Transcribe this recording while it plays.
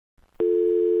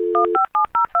What's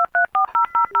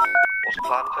the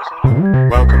plan, Tesla?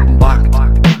 Welcome back.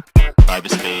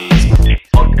 CyberSpace.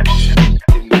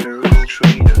 Empirical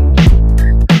Training. Do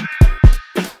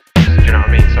you know what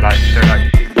I mean? So like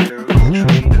Empirical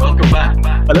Training. Welcome back.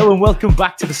 Hello and welcome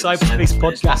back to the CyberSpace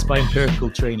podcast by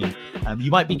Empirical Training. You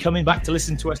might be coming back to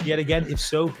listen to us yet again. If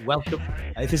so, welcome.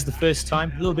 If this is the first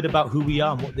time, a little bit about who we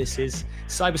are and what this is.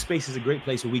 CyberSpace is a great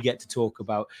place where we get to talk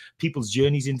about people's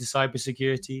journeys into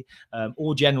cybersecurity,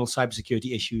 or general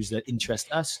cybersecurity issues that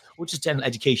interest us, or just general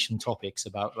education topics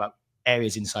about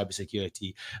areas in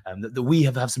cybersecurity that we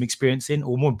have some experience in,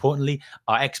 or more importantly,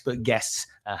 our expert guests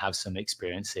have some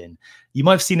experience in. You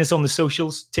might have seen us on the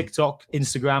socials, TikTok,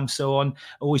 Instagram, so on,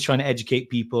 always trying to educate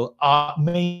people. Our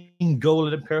main goal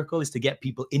at Empirical is to get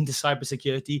people into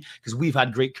cybersecurity, because we've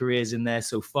had great careers in there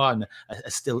so far and are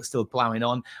still plowing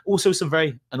on. Also some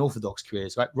very unorthodox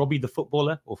careers, right? Robbie, the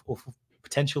footballer, or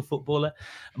potential footballer,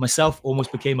 myself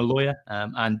almost became a lawyer,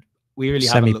 and we really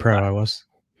semi-pro. I was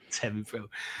semi-pro.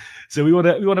 So we want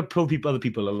to pull other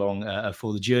people along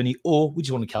for the journey, or we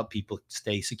just want to help people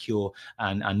stay secure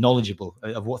and knowledgeable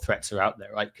of what threats are out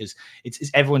there, right? Because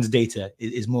it's everyone's data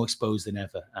is more exposed than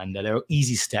ever, and there are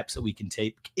easy steps that we can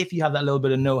take if you have that little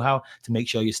bit of know-how to make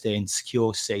sure you're staying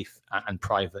secure, safe, and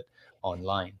private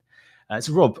online.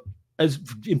 So Rob, as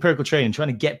Empirical Training, trying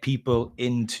to get people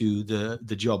into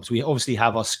the jobs. We obviously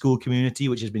have our school community,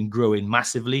 which has been growing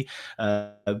massively.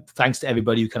 Thanks to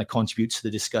everybody who kind of contributes to the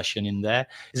discussion in there.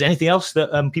 Is there anything else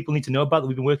that people need to know about that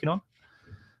we've been working on?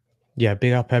 Yeah,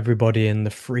 big up everybody in the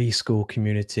free school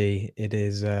community. It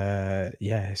is, yeah,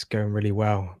 it's going really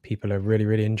well. People are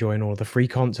really enjoying all the free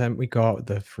content we got,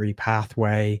 the free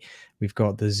pathway. We've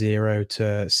got the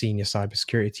Zero-to-Senior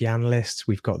Security Analyst.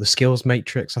 We've got the skills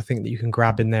matrix, I think, that you can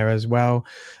grab in there as well,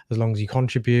 as long as you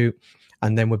contribute.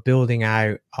 And then we're building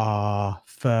out our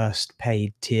first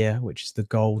paid tier, which is the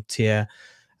gold tier.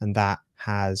 And that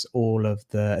has all of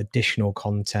the additional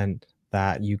content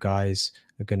that you guys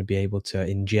are going to be able to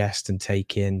ingest and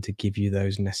take in to give you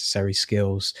those necessary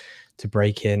skills to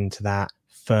break into that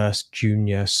first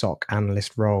junior SOC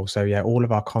analyst role. So yeah, all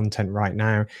of our content right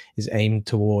now is aimed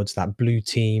towards that blue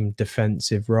team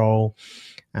defensive role.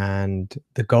 And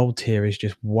the gold tier is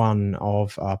just one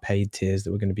of our paid tiers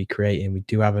that we're going to be creating. We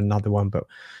do have another one, but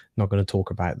not going to talk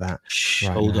about that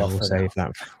right now. We'll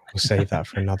save that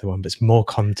for another one, but it's more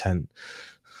content.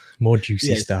 More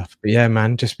juicy stuff. But yeah,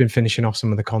 man, just been finishing off some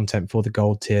of the content for the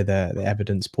gold tier, the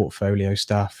evidence portfolio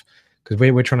stuff, because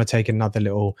we're trying to take another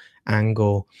little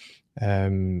angle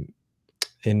in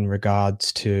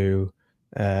regards to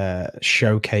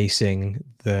showcasing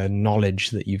the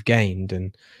knowledge that you've gained.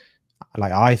 And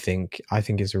like I think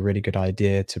it's a really good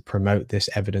idea to promote this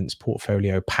evidence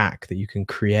portfolio pack that you can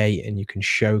create, and you can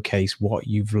showcase what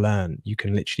you've learned. You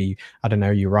can literally, I don't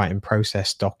know, you're writing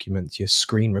process documents, you're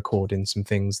screen recording some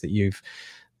things that you've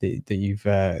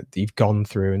gone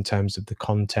through in terms of the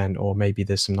content, or maybe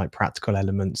there's some like practical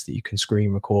elements that you can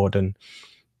screen record and,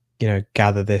 you know,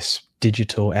 gather this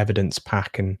digital evidence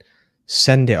pack and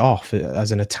send it off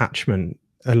as an attachment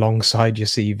alongside your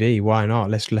CV. Why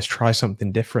not? Let's try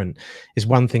something different. It's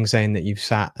one thing saying that you've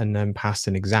sat and then passed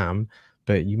an exam,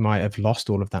 but you might have lost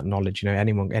all of that knowledge. You know,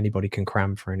 anybody can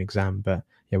cram for an exam, but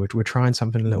yeah, we're trying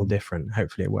something a little different.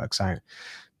 Hopefully it works out.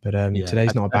 But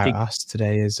today's not about us.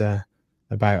 Today is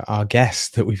about our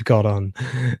guest that we've got on,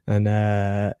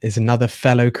 and is another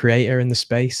fellow creator in the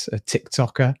space, a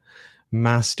TikToker,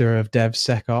 master of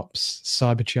DevSecOps,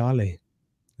 CyberCharlie.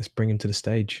 Let's bring him to the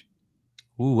stage.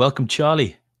 Ooh, welcome,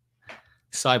 Charlie.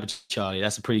 CyberCharlie,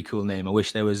 that's a pretty cool name. I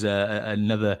wish there was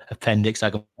another appendix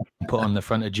I could put on the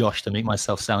front of Josh to make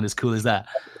myself sound as cool as that.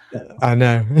 I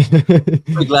know.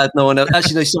 I'm glad no one else.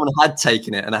 Actually, no, someone had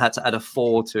taken it, and I had to add a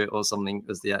 4 to it or something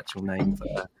as the actual name.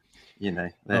 But you know,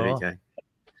 there we go.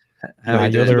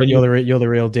 You're the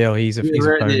real deal. He's a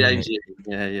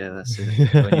yeah, that's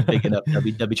it. When you pick it up,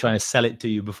 they'll be trying to sell it to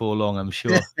you before long, I'm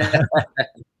sure.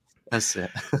 That's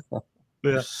it.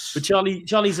 But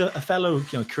Charlie's a fellow,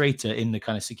 creator in the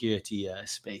kind of security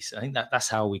space. I think that's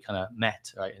how we kind of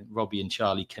met, right? And Robbie and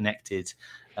Charlie connected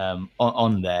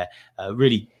on there.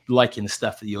 Really liking the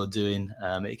stuff that you're doing.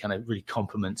 It kind of really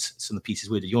complements some of the pieces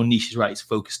with it. Your niche is right; it's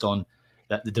focused on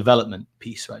the development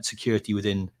piece, right? Security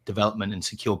within development and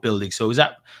secure building. So is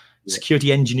that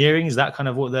security engineering? Is that kind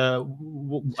of what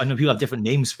I know people have different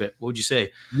names for it. What would you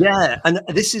say? Yeah, and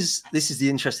this is the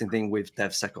interesting thing with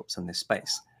DevSecOps in this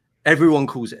space. Everyone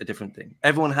calls it a different thing.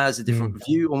 Everyone has a different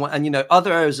view on what, and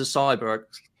other areas of cyber are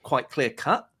quite clear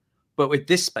cut, but with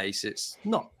this space, it's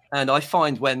not. And I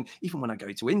find even when I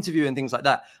go to interview and things like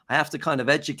that, I have to kind of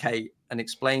educate and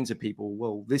explain to people,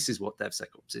 well, this is what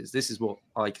DevSecOps is. This is what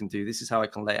I can do. This is how I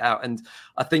can lay it out. And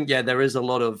I think, yeah, there is a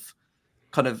lot of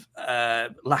kind of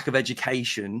lack of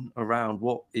education around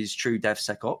what is true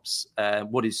DevSecOps,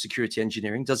 what is security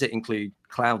engineering. Does it include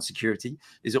cloud security?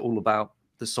 Is it all about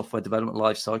the software development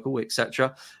lifecycle,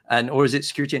 etc.? Or is it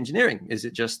security engineering? Is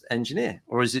it just engineer,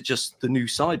 or is it just the new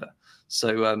cyber?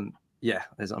 So yeah,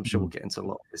 I'm sure we'll get into a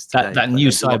lot of this today. That new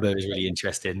cyber is really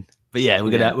interesting. But yeah,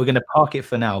 we're gonna park it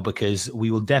for now, because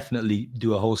we will definitely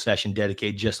do a whole session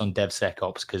dedicated just on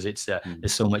DevSecOps, because it's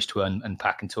there's so much to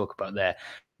unpack and talk about there.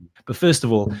 But first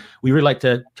of all, we really like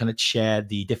to kind of share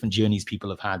the different journeys people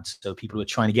have had. So people who are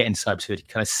trying to get into cybersecurity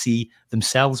kind of see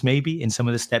themselves maybe in some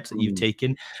of the steps that you've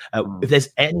taken. If there's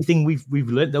anything we've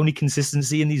learned, the only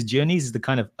consistency in these journeys is the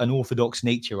kind of unorthodox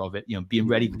nature of it. You know, being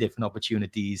ready for different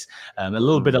opportunities, a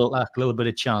little bit of luck, a little bit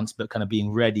of chance, but kind of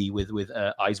being ready with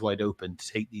eyes wide open to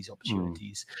take these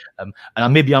opportunities.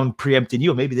 And maybe I'm preempting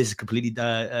you, or maybe this is completely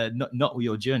not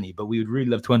your journey, but we would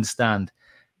really love to understand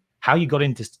how you got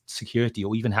into security,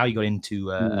 or even how you got into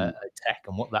tech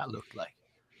and what that looked like.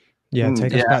 Yeah,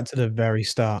 take us back to the very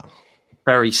start.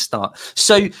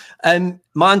 So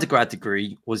my undergrad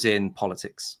degree was in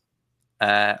politics.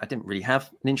 I didn't really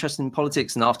have an interest in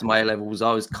politics. And after my A-levels,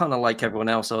 I was kind of like everyone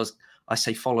else. I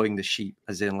say following the sheep,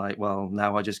 as in like, well,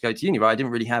 now I just go to uni, right? I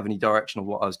didn't really have any direction of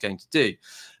what I was going to do.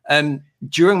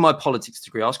 During my politics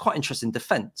degree, I was quite interested in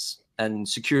defense and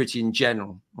security in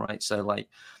general, right? So like,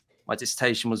 my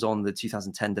dissertation was on the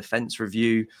 2010 Defense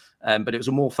Review, but it was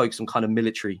more focused on kind of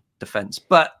military defense.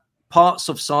 But parts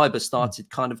of cyber started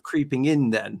kind of creeping in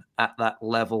then at that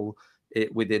level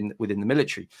within the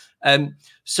military.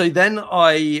 So then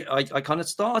I kind of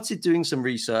started doing some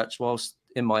research whilst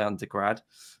in my undergrad.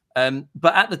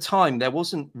 But at the time, there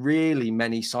wasn't really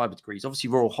many cyber degrees.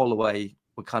 Obviously, Royal Holloway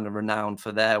were kind of renowned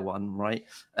for their one, right?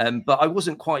 But I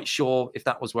wasn't quite sure if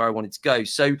that was where I wanted to go.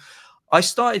 So I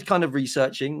started kind of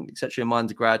researching, etc., in my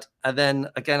undergrad, and then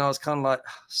again, I was kind of like,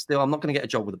 still, I'm not going to get a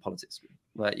job with a politics degree,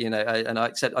 right? You know, and I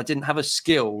accept I didn't have a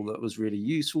skill that was really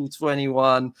useful for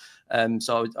anyone,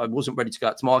 so I wasn't ready to go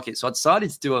out to market. So I decided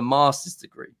to do a master's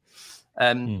degree.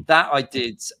 That I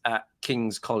did at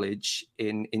King's College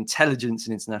in intelligence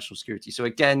and international security. So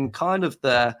again, kind of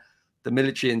the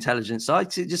military intelligence side,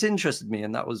 'cause it just interested me,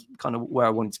 and that was kind of where I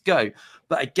wanted to go.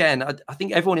 But again, I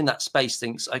think everyone in that space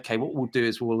thinks, okay, what we'll do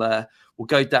is we'll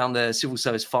go down the civil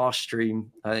service fast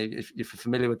stream, if you're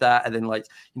familiar with that, and then like,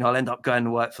 you know, I'll end up going to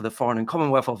work for the Foreign and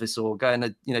Commonwealth Office, or going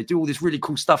to, you know, do all this really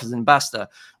cool stuff as an ambassador.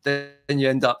 Then you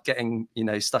end up getting, you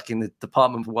know, stuck in the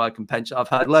Department for Work and Pension. I've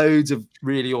had loads of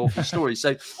really awful stories,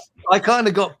 so I kind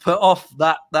of got put off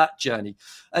that journey.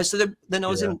 So then I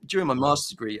was during my master's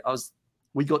degree,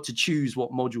 we got to choose what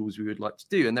modules we would like to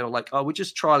do. And they were like, oh, we're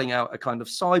just trialing out a kind of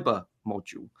cyber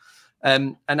module.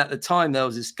 And at the time, there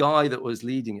was this guy that was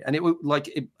leading it. And it was like,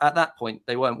 at that point,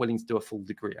 they weren't willing to do a full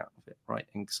degree out of it, right?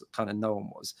 And kind of no one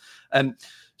was.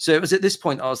 So it was at this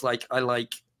point, I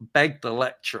begged the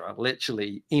lecturer,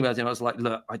 literally emailed him. I was like,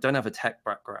 look, I don't have a tech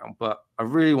background, but I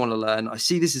really want to learn. I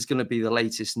see this is going to be the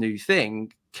latest new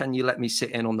thing. Can you let me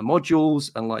sit in on the modules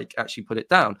and like actually put it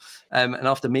down? And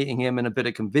after meeting him and a bit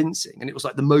of convincing, and it was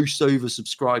like the most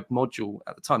oversubscribed module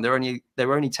at the time. They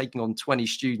were only taking on 20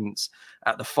 students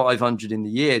at the 500 in the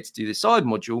year to do this side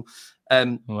module.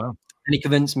 Wow. And he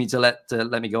convinced me to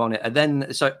let me go on it. And then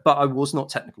but I was not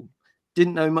technical.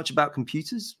 Didn't know much about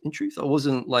computers, in truth. I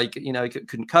wasn't like, you know,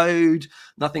 couldn't code,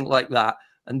 nothing like that.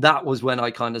 And that was when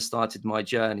I kind of started my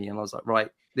journey. And I was like, right,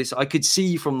 this I could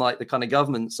see from like the kind of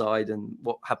government side and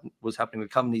what was happening with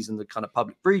companies and the kind of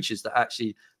public breaches that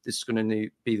actually this is going to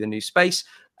be the new space.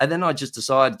 And then I just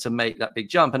decided to make that big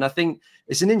jump. And I think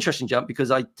it's an interesting jump because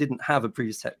I didn't have a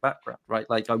previous tech background, right?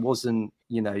 Like I wasn't,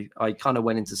 you know, I kind of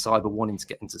went into cyber wanting to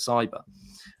get into cyber.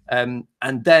 And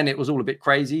then it was all a bit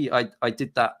crazy. I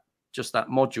did just that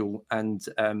module, and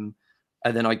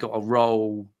then I got a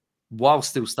role while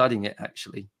still studying it.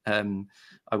 Actually,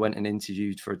 I went and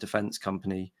interviewed for a defense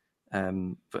company,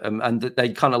 and they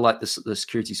kind of liked the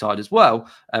security side as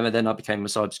well. And then I became a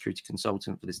cybersecurity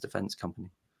consultant for this defense company.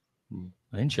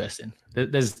 Interesting.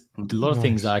 There's a lot of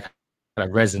things that I kind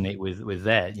of resonate with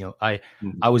there. You know,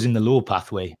 I was in the law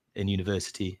pathway in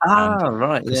university.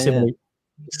 Right. For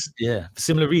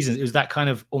similar reasons. It was that kind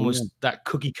of almost that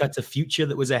cookie cutter future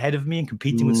that was ahead of me, and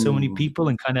competing with so many people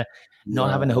and kind of not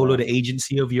having a whole lot of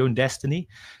agency over your own destiny,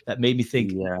 that made me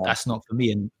think that's not for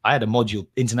me. And I had a module,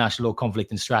 international law, conflict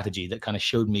and strategy, that kind of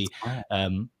showed me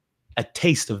a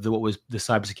taste of what was the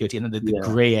cybersecurity, and the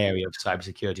gray area of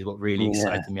cybersecurity is what really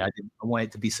excited me. I wanted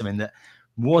it to be something that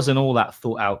wasn't all that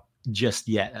thought out just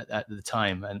yet at the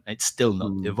time, and it's still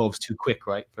not. It evolves too quick,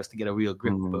 right, for us to get a real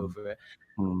grip over it.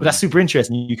 But that's super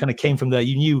interesting. You kind of came from there.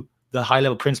 You knew the high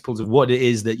level principles of what it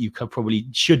is that you probably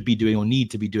should be doing or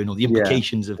need to be doing, or the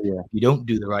implications of you don't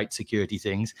do the right security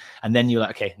things. And then you're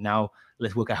like, okay, now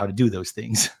let's work out how to do those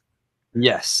things.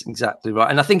 Yes, exactly right.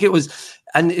 And I think it was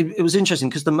interesting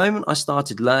because the moment I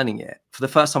started learning it for the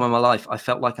first time in my life, I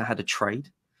felt like I had a trade.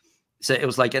 So it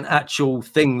was like an actual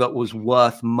thing that was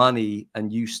worth money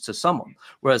and use to someone.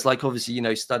 Whereas like, obviously, you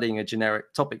know, studying a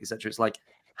generic topic, etc., it's like,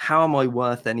 how am I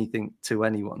worth anything to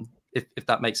anyone? If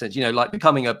that makes sense, you know, like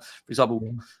becoming for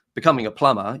example, becoming a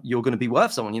plumber, you're going to be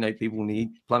worth someone, you know, people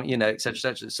need plumbing, you know, etc.,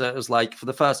 etc. So it was like, for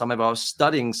the first time ever, I was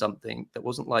studying something that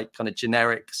wasn't like kind of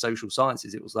generic social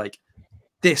sciences. It was like,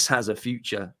 this has a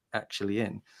future actually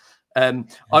in.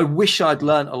 I wish I'd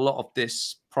learned a lot of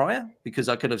this prior, because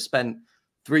I could have spent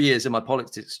 3 years in my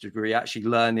politics degree actually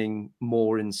learning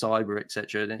more in cyber,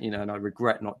 etc. You know, and I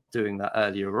regret not doing that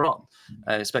earlier on,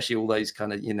 especially all those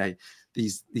kind of, you know,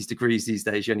 these degrees these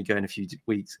days, you only go in a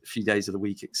few days of the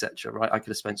week, etc. Right? I could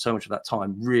have spent so much of that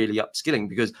time really upskilling,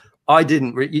 because I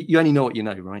didn't. You only know what you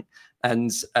know, right?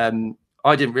 And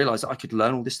I didn't realize that I could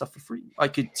learn all this stuff for free. I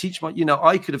could teach you know,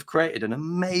 I could have created an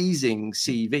amazing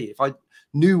CV if I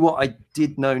knew what I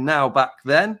did know now back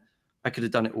then. I could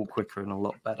have done it all quicker and a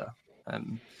lot better.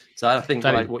 So I think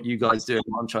like what you guys do and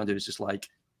what I'm trying to do is just like,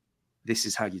 this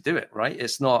is how you do it, right?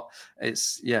 It's not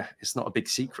a big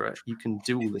secret. You can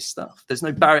do all this stuff. There's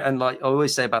no barrier. And like I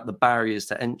always say about the barriers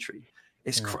to entry,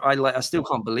 I still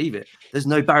can't believe it. There's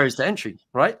no barriers to entry,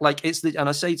 right? Like and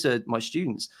I say to my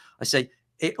students, I say,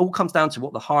 it all comes down to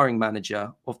what the hiring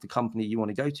manager of the company you want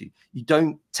to go to. You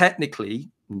don't technically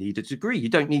need a degree. You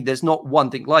don't need, there's not one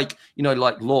thing like, you know,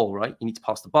 like law, right? You need to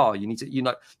pass the bar. You need to, you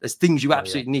know, there's things you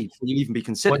absolutely need for you even be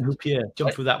considered.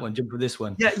 Jump through that one, jump through this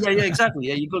one. Yeah, exactly.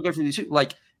 Yeah, you've got to go through these.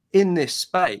 Like in this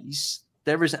space,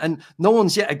 there isn't, and no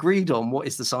one's yet agreed on what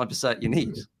is the cyber cert you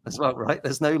need as well, right?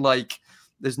 There's no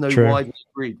widely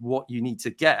agreed what you need to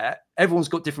get. Everyone's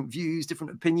got different views,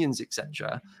 different opinions,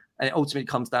 etc. And it ultimately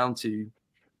comes down to,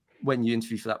 when you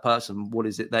interview for that person, what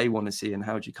is it they want to see and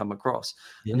how do you come across?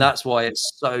 And that's why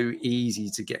it's so easy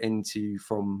to get into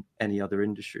from any other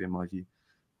industry, in my view.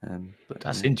 But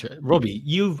that's interesting. Robbie,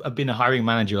 you've been a hiring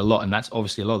manager a lot, and that's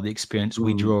obviously a lot of the experience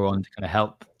we draw on to kind of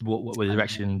help what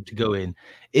direction to go in.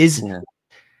 Is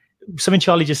something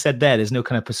Charlie just said there's no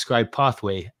kind of prescribed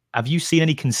pathway. Have you seen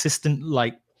any consistent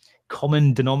like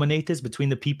common denominators between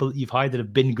the people that you've hired that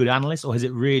have been good analysts, or has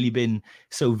it really been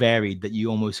so varied that you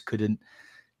almost couldn't,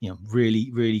 you know,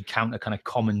 really count a kind of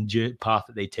common path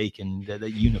that they take and that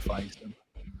unifies them?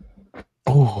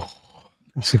 Oh,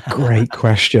 that's a great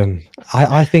question.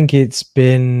 I think it's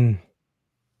been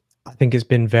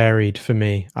varied for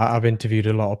me. I've interviewed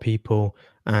a lot of people,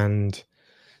 and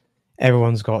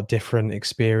everyone's got different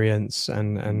experience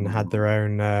and had their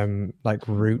own like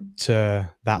route to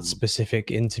that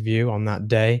specific interview on that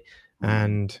day.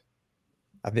 And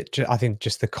I think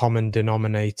just the common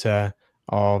denominator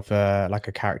of like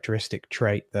a characteristic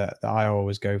trait that I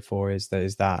always go for is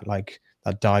that like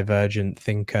that divergent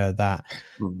thinker,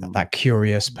 that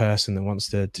curious person that wants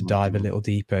to dive a little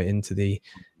deeper into the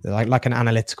like an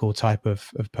analytical type of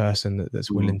person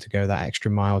that's willing to go that extra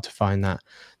mile to find that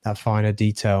finer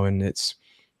detail. And it's,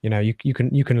 you know, you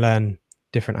can learn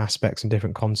different aspects and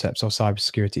different concepts of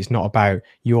cybersecurity. It's not about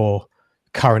your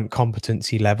current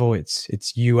competency level, it's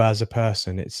you as a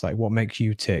person. It's like, what makes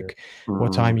you tick?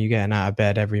 What time are you getting out of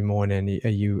bed every morning? Are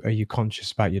you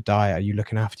conscious about your diet? Are you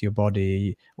looking after your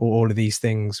body? All of these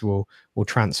things will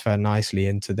transfer nicely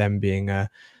into them being a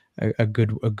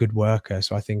good worker.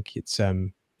 So I think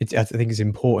I think it's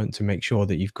important to make sure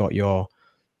that you've got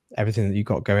everything that you've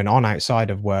got going on outside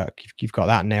of work, you've got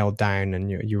that nailed down,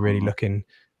 and you're really looking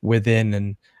within,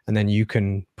 and then you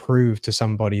can prove to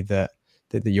somebody that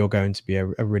you're going to be a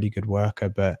really good worker.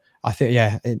 But I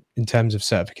think, in terms of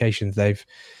certifications, they've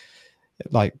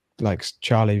like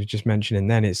Charlie was just mentioning,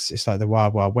 then it's like the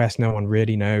wild west. No one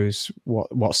really knows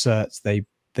what certs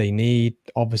they need.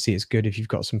 Obviously it's good if you've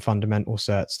got some fundamental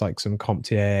certs like some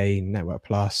CompTIA, Network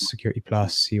Plus, Security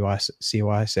Plus,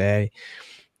 COISA,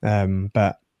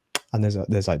 but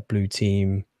there's like blue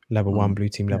team level 1, blue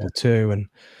team level 2,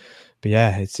 but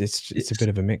yeah, it's a bit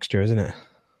of a mixture, isn't it?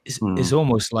 It's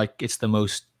almost like it's the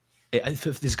most,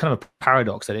 there's kind of a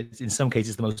paradox that it's in some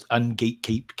cases the most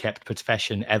ungatekept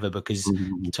profession ever, because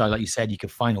like you said, you can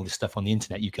find all this stuff on the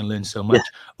internet, you can learn so much.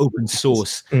 Open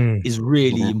source is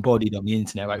really embodied on the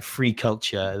internet, right? Free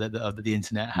culture that the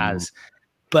internet has.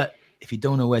 But if you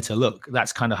don't know where to look,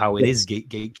 that's kind of how it is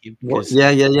gatekept. What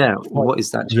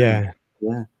is that? Yeah.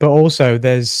 But also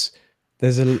there's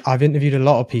I've interviewed a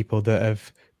lot of people that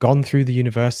have gone through the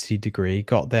university degree,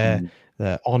 got their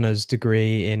honors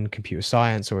degree in computer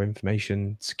science or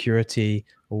information security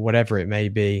or whatever it may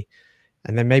be.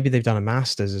 And then maybe they've done a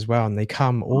master's as well, and they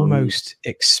come almost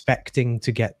expecting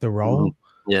to get the role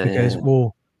because,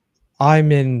 well,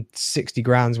 I'm in 60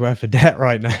 grand's worth of debt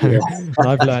right now, and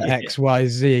I've learned X, Y,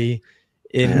 Z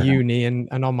in uni and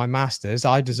on my master's.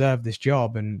 I deserve this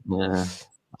job. And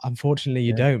unfortunately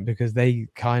you don't, because they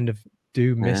kind of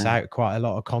do miss out quite a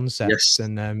lot of concepts.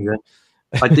 And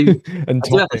I do and I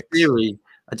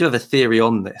do have a theory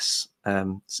on this.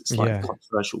 It's slightly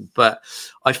controversial, but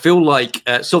I feel like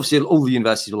so obviously all the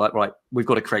universities were like, right, we've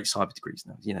got to create cyber degrees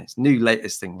now. You know, it's new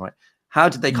latest thing, right? How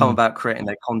did they come about creating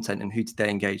their content, and who did they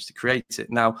engage to create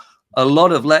it? Now, a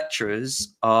lot of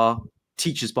lecturers are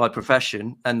teachers by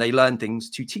profession, and they learn things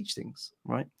to teach things,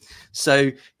 right? So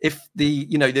if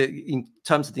in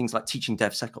terms of things like teaching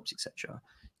DevSecOps, etc.,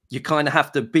 you kind of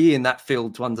have to be in that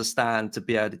field to understand to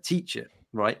be able to teach it,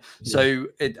 right? So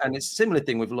and it's a similar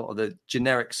thing with a lot of the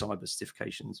generic cyber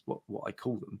certifications, what I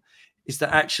call them, is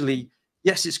that actually,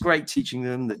 yes, it's great teaching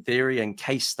them the theory and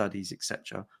case studies,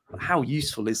 etc., but how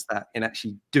useful is that in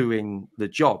actually doing the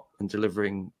job and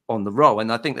delivering on the role?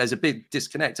 And I think there's a big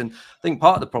disconnect. And I think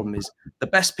part of the problem is the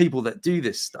best people that do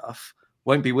this stuff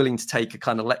won't be willing to take a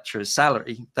kind of lecturer's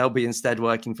salary. They'll be instead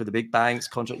working for the big banks,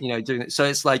 contract, doing it. So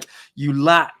it's like you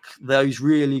lack those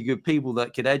really good people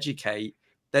that could educate.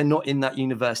 They're not in that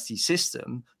university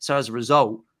system. So as a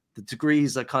result, the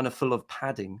degrees are kind of full of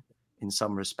padding in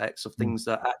some respects of things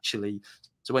that actually,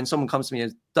 so when someone comes to me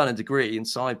and has done a degree in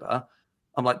cyber,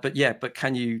 I'm like, but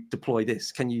can you deploy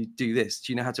this? Can you do this?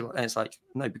 Do you know how to? And it's like,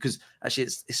 no, because actually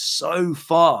it's so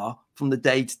far from the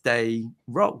day-to-day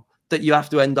role that you have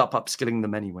to end up upskilling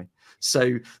them anyway.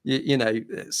 So,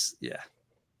 it's,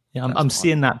 I'm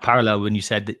seeing that parallel when you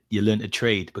said that you learned a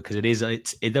trade, because it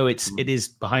is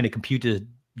behind a computer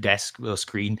desk or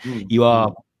screen, you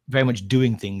are very much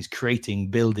doing things, creating,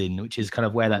 building, which is kind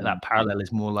of where that parallel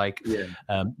is more like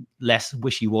less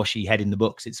wishy-washy head in the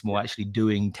books. It's more actually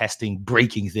doing, testing,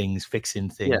 breaking things, fixing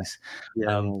things.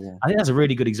 I think that's a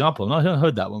really good example, and I haven't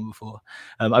heard that one before.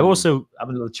 I also have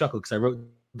a little chuckle because I wrote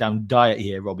down diet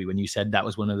here, Robbie, when you said that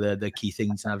was one of the key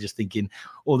things. And I was just thinking,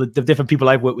 all the different people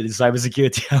I've worked with in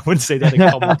cybersecurity, I wouldn't say they had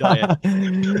a common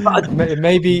diet.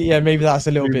 maybe that's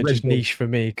a little bit just niche for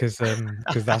me, because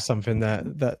that's something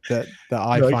that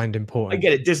I find important. I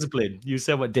get it, discipline. You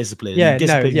said what discipline?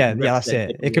 That's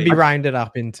it. It can be rounded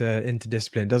up into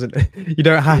discipline, doesn't it? You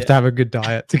don't have to have a good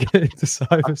diet to get into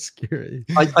cybersecurity.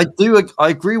 I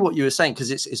agree what you were saying, because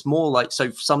it's more like,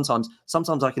 so sometimes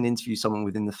I can interview someone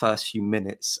within the first few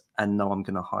minutes and know I'm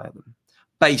going to hire them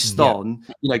based on,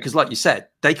 because like you said,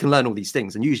 they can learn all these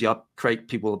things, and usually I create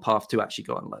people a path to actually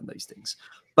go and learn those things.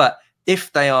 But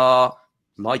if they are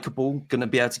likable, going to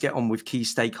be able to get on with key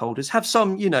stakeholders, have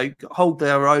some, hold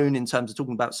their own in terms of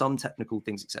talking about some technical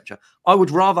things, etc., I would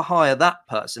rather hire that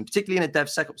person, particularly in a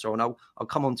DevSecOps role. And I'll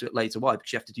come on to it later why,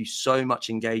 because you have to do so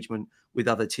much engagement with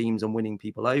other teams and winning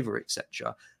people over,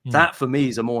 etc. That for me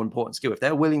is a more important skill. If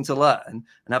they're willing to learn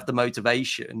and have the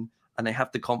motivation and they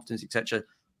have the confidence, etc.,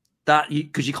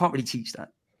 because you can't really teach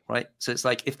that, right? So it's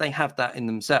like if they have that in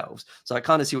themselves. So I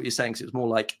kind of see what you're saying. So it's more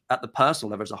like at the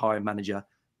personal level as a hiring manager,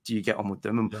 do you get on with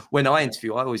them? And when I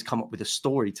interview, I always come up with a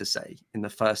story to say in the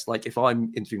first, like if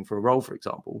I'm interviewing for a role, for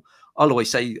example, I'll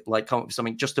always say, like, come up with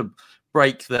something just to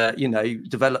break the,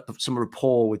 develop some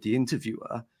rapport with the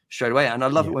interviewer straight away. And I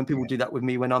love it when people do that with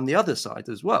me when I'm the other side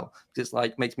as well. It's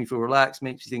like, makes me feel relaxed,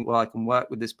 makes me think, well, I can work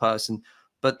with this person.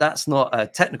 But that's not a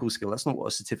technical skill. That's not what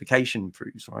a certification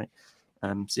proves, right?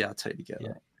 So I totally get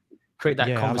that. Create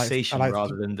that conversation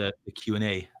rather than the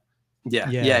Q&A.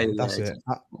 That's it.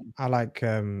 I like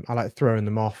throwing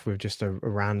them off with just a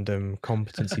random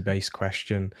competency-based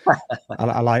question.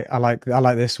 I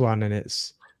like this one, and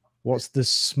it's, what's the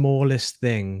smallest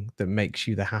thing that makes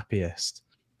you the happiest?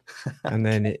 And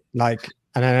then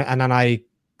and then I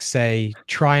say,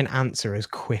 try and answer as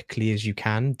quickly as you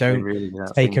can. Don't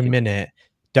take a minute.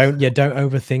 Don't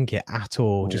overthink it at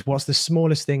all. Just what's the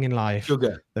smallest thing in life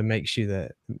that makes you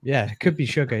that? It could be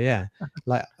sugar.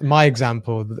 Like my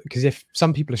example, because if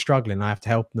some people are struggling, I have to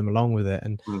help them along with it.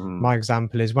 And my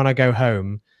example is when I go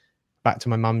home back to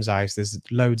my mum's house, there's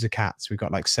loads of cats. We've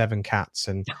got like 7 cats,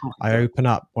 and I open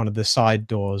up one of the side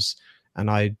doors and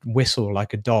I whistle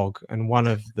like a dog, and one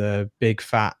of the big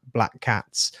fat black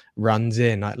cats runs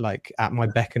in like at my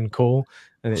beck and call.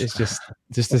 And it's just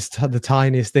the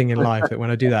tiniest thing in life that when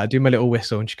I do that, I do my little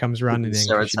whistle and she comes running in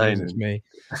because she knows it's me.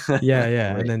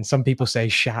 And then some people say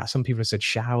some people have said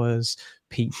showers,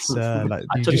 pizza, like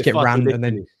you just get random, and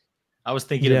then I was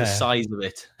thinking of the size of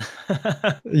it.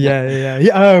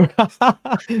 Oh.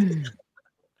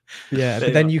 Yeah,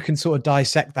 but then you can sort of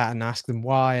dissect that and ask them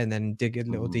why, and then dig a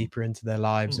little deeper into their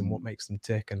lives and what makes them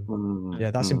tick. And yeah,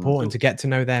 that's important to get to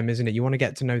know them, isn't it? You want to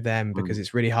get to know them because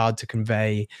it's really hard to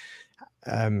convey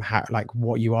how, like,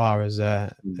 what you are as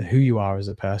who you are as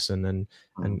a person,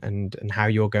 and how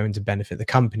you're going to benefit the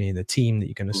company and the team that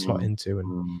you're going to slot into,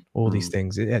 and all these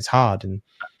things. It's hard. And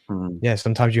yeah,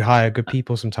 sometimes you hire good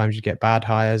people, sometimes you get bad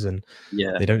hires, and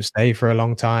they don't stay for a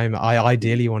long time. I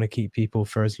ideally want to keep people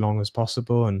for as long as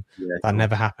possible, and that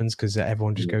never happens because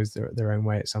everyone just goes their own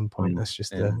way at some point. That's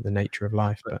just the nature of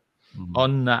life. But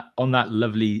on that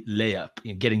lovely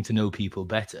layup, getting to know people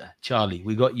better, Charlie,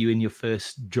 we got you in your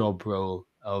first job role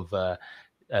of a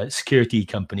security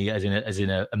company, as in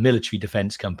a military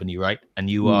defense company, right? And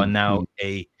you are now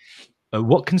a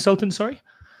what consultant? Sorry.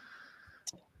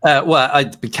 Well, I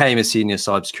became a senior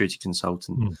cybersecurity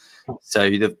consultant. So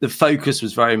the focus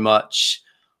was very much,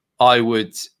 I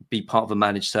would be part of a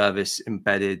managed service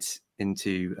embedded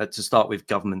into, to start with,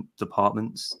 government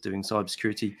departments doing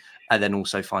cybersecurity, and then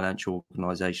also financial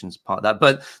organizations part of that.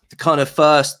 But the kind of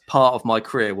first part of my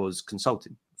career was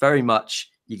consulting. Very much,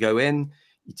 you go in,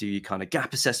 you do your kind of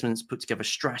gap assessments, put together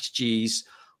strategies,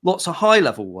 lots of high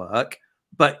level work,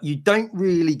 but you don't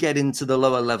really get into the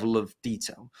lower level of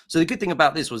detail. So the good thing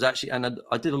about this was actually, and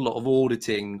I did a lot of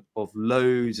auditing of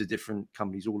loads of different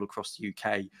companies all across the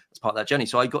UK as part of that journey.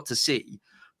 So I got to see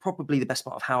probably the best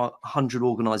part of how 100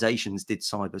 organizations did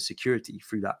cybersecurity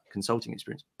through that consulting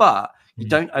experience. But you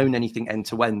don't own anything end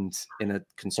to end in a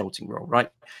consulting role,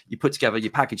 right? You put together, you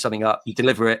package something up, you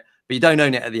deliver it, but you don't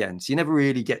own it at the end. So you never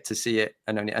really get to see it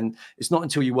and own it. And it's not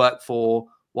until you work for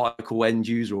what I call end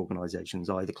user organizations,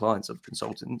 either clients of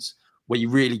consultants, where you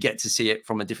really get to see it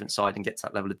from a different side and get to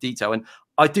that level of detail. And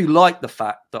I do like the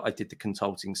fact that I did the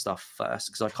consulting stuff first,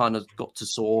 because I kind of got to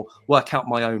sort of work out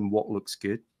my own what looks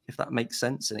good, if that makes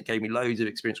sense. And it gave me loads of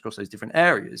experience across those different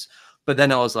areas. But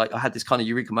then I was like, I had this kind of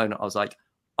eureka moment. I was like,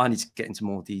 I need to get into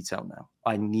more detail now.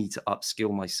 I need to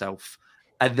upskill myself.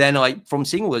 And then from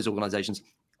seeing all those organizations,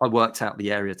 I worked out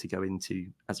the area to go into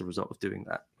as a result of doing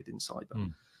that within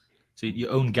cyber. So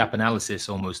your own gap analysis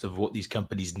almost of what these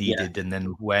companies needed, and then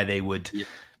where they would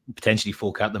potentially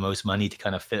fork out the most money to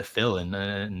kind of fill.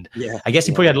 And I guess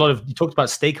you probably had you talked about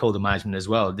stakeholder management as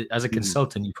well. As a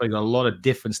consultant, you probably got a lot of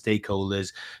different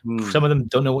stakeholders. Some of them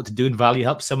don't know what to do and value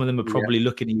help. Some of them are probably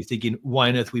looking at you thinking, why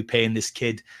on earth are we paying this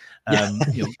kid? You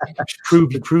know,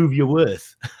 prove your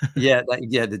worth.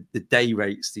 The day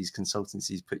rates these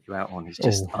consultancies put you out on is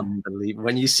just unbelievable.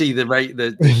 When you see the rate,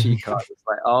 the sheet card, it's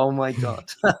like, oh my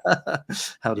god.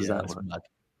 How does that work?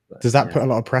 Does that put a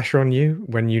lot of pressure on you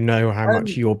when you know how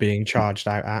much you're being charged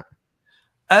out at?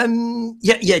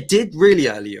 It did really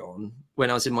early on when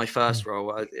I was in my first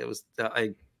role. It was that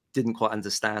I didn't quite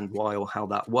understand why or how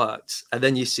that worked. And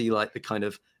then you see like the kind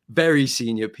of very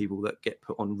senior people that get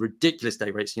put on ridiculous day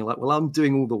rates, and you're like, well, I'm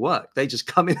doing all the work. They just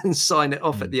come in and sign it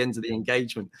off at the end of the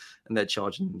engagement, and they're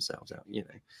charging themselves out, you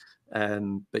know.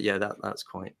 But yeah, that's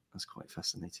quite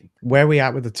fascinating. Where are we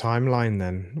at with the timeline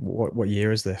then? What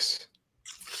year is this?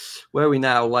 Where are we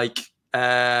now? Like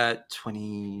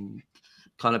 20,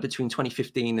 kind of between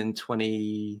 2015 and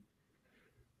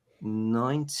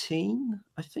 2019,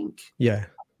 I think. Yeah,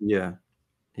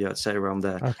 I'd say around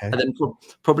there. Okay. And then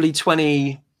probably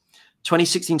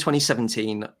 2016,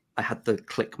 2017, I had the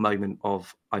click moment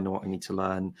of, I know what I need to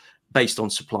learn based on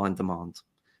supply and demand.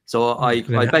 So I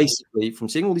basically, from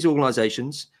seeing all these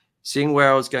organizations, seeing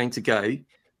where I was going to go,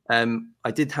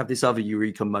 I did have this other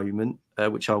eureka moment,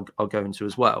 which I'll go into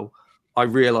as well. I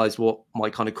realized what my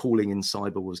kind of calling in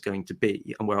cyber was going to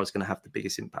be and where I was going to have the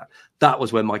biggest impact. That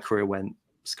was when my career went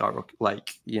skyrocket.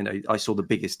 Like, you know, I saw the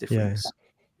biggest difference.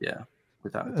 Yeah.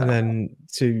 Without a doubt. And then,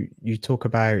 so you talk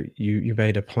about you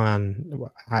made a plan.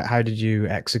 How did you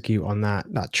execute on that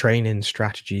training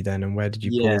strategy then, and where did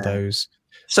you pull those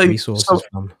resources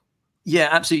from? Yeah,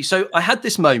 absolutely. So I had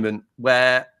this moment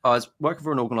where I was working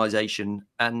for an organization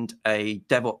and a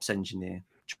DevOps engineer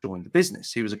joined the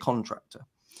business. He was a contractor.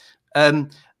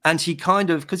 And he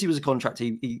kind of, because he was a contractor,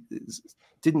 he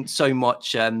didn't so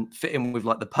much fit in with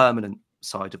like the permanent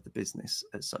side of the business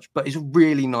as such, but he's a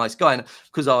really nice guy. And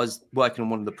because I was working on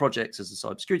one of the projects as a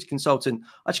cybersecurity consultant,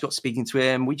 I just got speaking to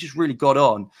him. We just really got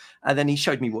on. And then he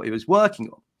showed me what he was working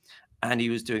on. And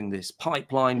he was doing this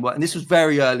pipeline work. And this was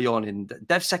very early on in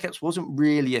DevSecOps wasn't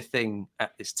really a thing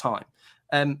at this time.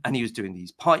 And he was doing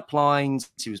these pipelines.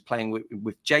 He was playing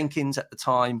with Jenkins at the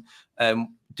time,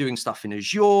 doing stuff in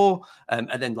Azure, and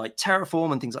then like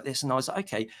Terraform and things like this. And I was like,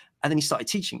 okay. And then he started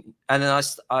teaching me. And then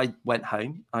I went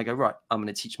home. I go, right, I'm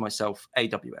going to teach myself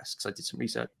AWS, because I did some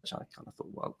research. I kind of thought,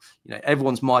 well, you know,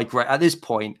 everyone's migrating. At this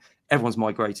point, everyone's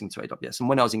migrating to AWS. And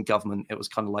when I was in government, it was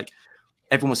kind of like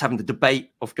everyone was having the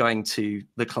debate of going to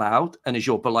the cloud and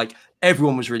Azure, but like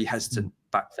everyone was really hesitant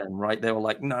back then, right? They were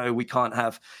like, no, we can't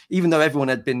have, even though everyone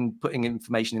had been putting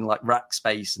information in like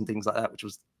Rackspace and things like that, which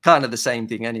was kind of the same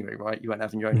thing anyway, right? You weren't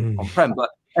having your own on-prem, but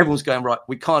everyone's going, right,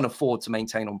 we can't afford to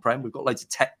maintain on-prem. We've got loads of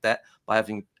tech debt by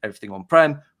having everything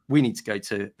on-prem. We need to go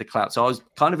to the cloud. So I was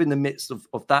kind of in the midst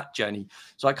of that journey.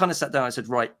 So I kind of sat down and I said,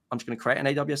 right, I'm just going to create an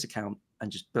AWS account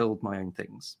and just build my own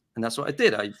things. And that's what I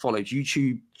did. I followed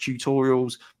YouTube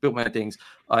tutorials, built my own things.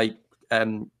 I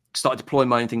started deploying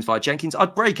my own things via Jenkins.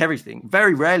 I'd break everything.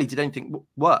 Very rarely did anything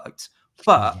worked,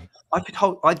 but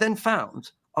I then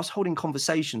found I was holding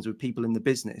conversations with people in the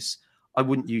business I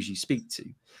wouldn't usually speak to.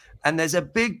 And there's a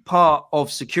big part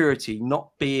of security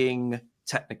not being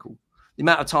technical. The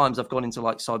amount of times I've gone into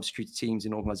like cybersecurity teams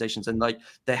in organizations and like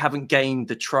they haven't gained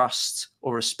the trust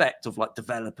or respect of like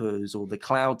developers or the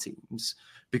cloud teams,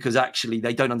 because actually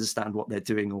they don't understand what they're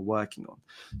doing or working on.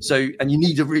 So, and you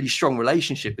need a really strong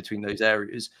relationship between those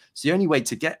areas. So the only way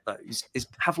to get those is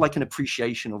have like an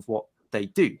appreciation of what they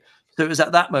do. So it was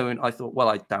at that moment I thought, well,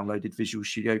 I downloaded Visual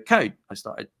Studio Code. I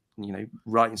started, you know,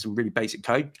 writing some really basic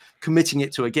code, committing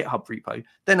it to a GitHub repo,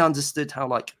 then understood how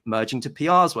like merging to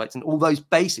PRs worked and all those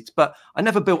basics. But I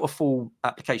never built a full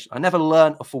application. I never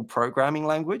learned a full programming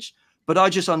language, but I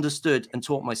just understood and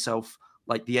taught myself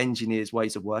like the engineers'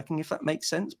 ways of working, if that makes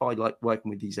sense, by like working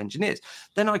with these engineers.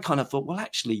 Then I kind of thought, well,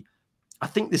 actually, I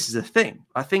think this is a thing.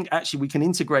 I think actually we can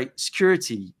integrate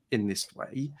security in this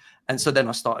way. And so then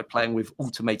I started playing with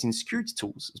automating security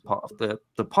tools as part of the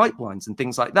pipelines and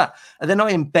things like that. And then I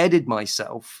embedded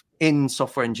myself in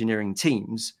software engineering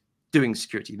teams doing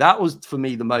security. That was for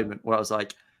me the moment where I was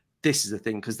like, this is the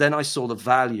thing. Because then I saw the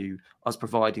value I was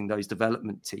providing those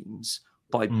development teams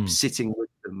by sitting with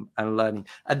them and learning.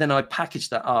 And then I packaged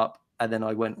that up and then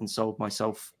I went and sold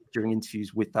myself during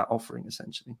interviews with that offering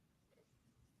essentially.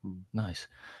 Nice.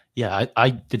 Yeah, I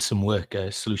did some work,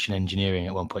 solution engineering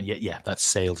at one point. Yeah, that's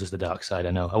sales is the dark side.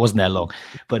 I know I wasn't there long,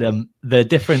 but the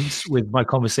difference with my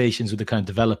conversations with the kind of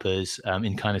developers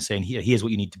in kind of saying, here's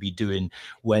what you need to be doing,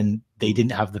 when they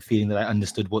didn't have the feeling that I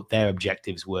understood what their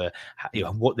objectives were, you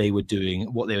know, what they were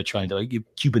doing, what they were trying to. Like,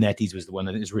 Kubernetes was the one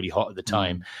that was really hot at the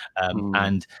time,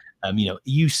 and you know,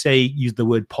 you use the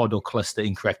word pod or cluster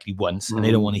incorrectly once, and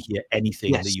they don't want to hear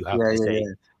anything that you have to say.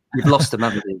 You've lost them,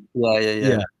 haven't you?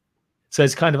 Yeah. So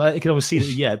it's kind of, I can almost see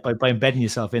that, by embedding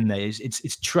yourself in there,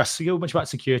 it's trust. So much about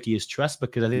security is trust,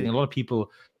 because I think a lot of people,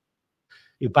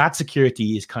 bad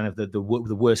security is kind of the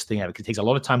worst thing ever, because it takes a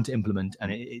lot of time to implement,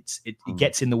 and it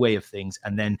gets in the way of things,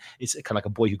 and then it's kind of like a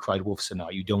boy who cried wolf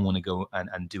scenario. You don't want to go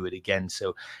and do it again.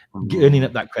 So earning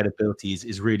up that credibility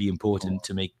is really important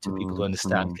to people to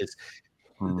understand, because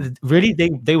really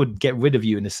they would get rid of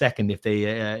you in a second if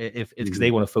it's because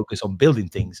they want to focus on building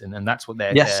things, and that's what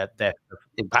they're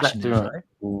passionate about,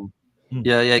 right?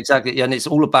 Yeah, exactly. Yeah, and it's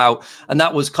all about, and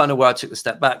that was kind of where I took the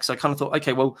step back. So I kind of thought,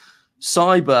 okay, well,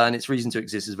 cyber and its reason to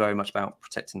exist is very much about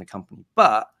protecting the company,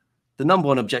 but the number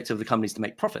one objective of the company is to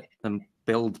make profit and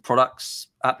build products,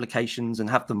 applications, and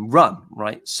have them run,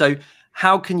 right? So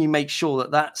how can you make sure that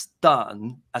that's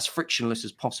done as frictionless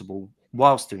as possible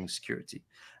whilst doing security?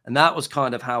 And that was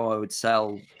kind of how I would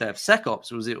sell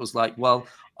DevSecOps. It was like, well,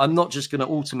 I'm not just going to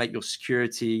automate your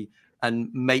security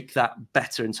and make that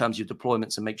better in terms of your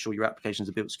deployments and make sure your applications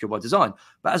are built secure by design,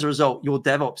 but as a result, your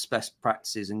DevOps best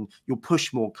practices and you'll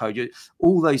push more code,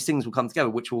 all those things will come together,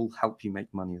 which will help you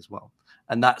make money as well.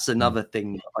 And that's another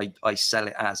thing I sell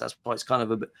it as. That's why it's kind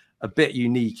of a bit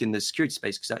unique in the security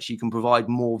space, because actually you can provide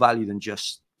more value than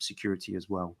just security as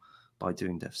well by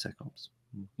doing DevSecOps.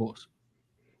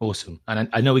 Awesome. And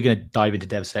I know we're going to dive into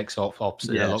DevSecOps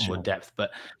in a lot more depth,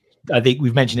 but I think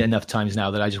we've mentioned it enough times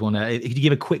now that I just want to, if you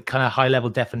give a quick kind of high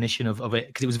level definition of it,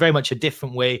 because it was very much a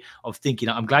different way of thinking.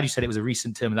 I'm glad you said it was a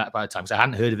recent term at that time, because I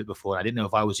hadn't heard of it before. I didn't know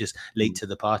if I was just late to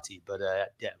the party, but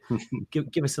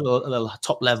give us a little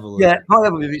top level. Yeah, high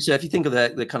level. So if you think of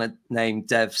the kind of name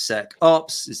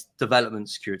DevSecOps, is development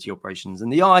security operations.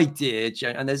 And the idea,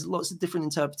 and there's lots of different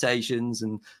interpretations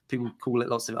and people call it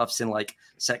lots of, I've seen like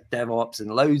SecDevOps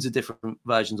and loads of different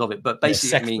versions of it, but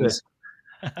basically it means,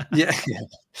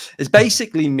 it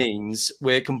basically means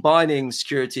we're combining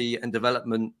security and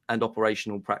development and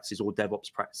operational practices, or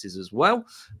DevOps practices as well,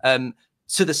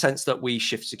 to the sense that we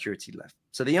shift security left.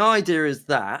 So the idea is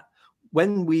that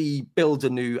when we build a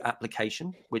new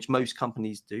application, which most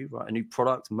companies do, right? A new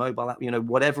product, mobile app,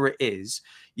 whatever it is,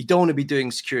 you don't want to be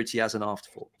doing security as an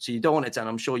afterthought. So you don't want it to, and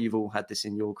I'm sure you've all had this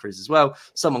in your careers as well.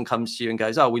 Someone comes to you and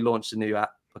goes, oh, we launched a new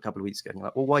app a couple of weeks ago. And you're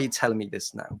like, well, why are you telling me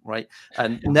this now, right?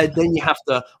 And then you have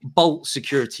to bolt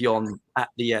security on at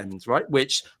the end, right?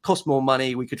 Which costs more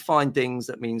money. We could find things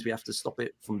that means we have to stop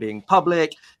it from being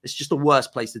public. It's just the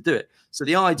worst place to do it. So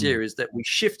the idea is that we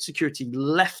shift security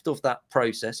left of that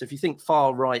process. If you think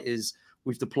far right is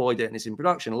we've deployed it and it's in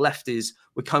production, left is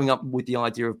we're coming up with the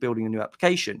idea of building a new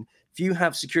application. If you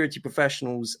have security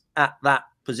professionals at that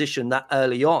position that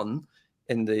early on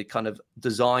in the kind of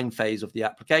design phase of the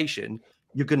application,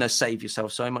 you're going to save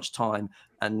yourself so much time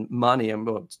and money, and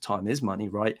well, time is money,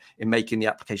 right, in making the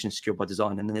application secure by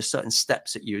design. And then there's certain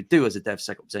steps that you would do as a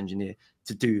DevSecOps engineer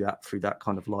to do that through that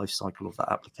kind of life cycle of that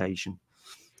application.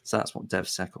 So that's what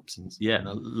DevSecOps is. Yeah,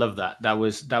 I love that. That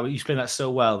was you explained that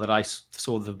so well that I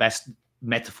saw the best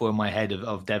metaphor in my head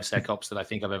of DevSecOps that I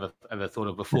think I've ever thought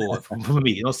of before. For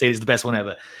me, I'm not saying it's the best one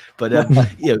ever, but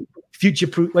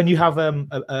future-proof. When you have an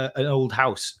old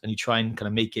house and you try and kind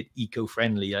of make it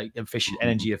eco-friendly, like efficient,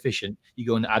 energy efficient, you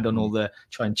go and add on all the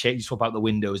try and change, swap out the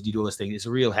windows, you do all those things. It's a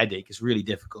real headache. It's really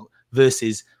difficult.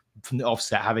 Versus from the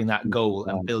offset, having that goal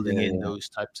and building in those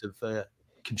types of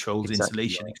controls,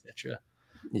 insulation, etc.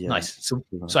 Yeah. Nice.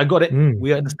 So I got it.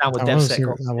 We understand what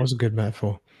DevSecOps is. That was a good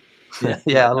metaphor.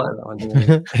 Yeah, I like that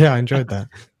one. Yeah, I enjoyed that.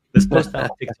 Let's post that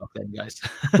on TikTok then, guys.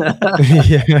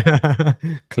 Yeah,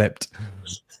 clipped.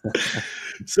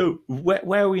 So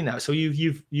where are we now? So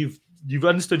you've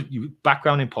understood your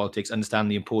background in politics, understand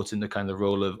the important, the kind of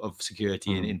role of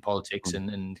security in politics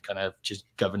and kind of just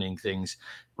governing things.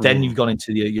 Then you've gone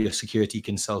into your security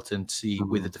consultancy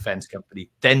with a defense company.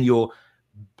 Then you're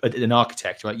an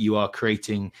architect, right? You're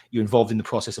involved in the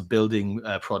process of building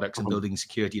products and building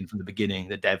security, and from the beginning,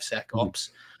 the DevSecOps.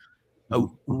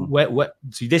 So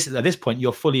at this point,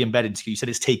 you're fully embedded in security. You said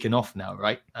it's taken off now,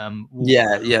 right?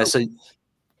 Yeah. So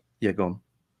go on.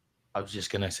 I was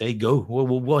just gonna say, go. Well,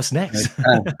 what's next?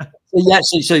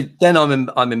 So then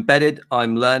I'm embedded.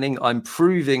 I'm learning. I'm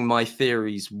proving my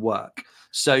theories work.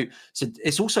 So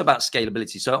it's also about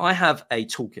scalability. So I have a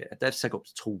toolkit, a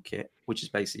DevSecOps toolkit, which is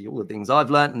basically all the things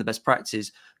I've learned and the best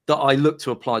practices that I look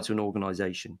to apply to an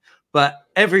organization. But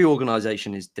every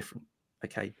organization is different.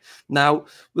 Okay. Now,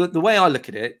 the way I look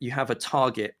at it, you have a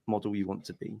target model you want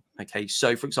to be. Okay.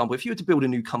 So, for example, if you were to build a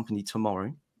new company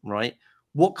tomorrow, right,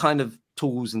 what kind of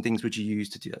tools and things would you use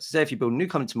to do that? So say if you build a new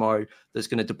company tomorrow that's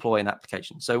going to deploy an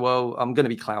application. So, well, I'm going to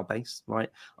be cloud-based, right?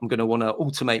 I'm going to want to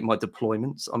automate my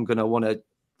deployments. I'm going to want to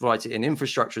write it in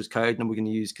infrastructure as code, and we're going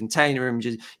to use container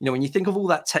images. When you think of all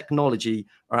that technology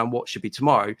around what should be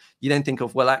tomorrow, you then think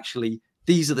of, well, actually,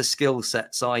 these are the skill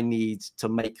sets I need to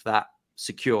make that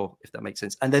secure, if that makes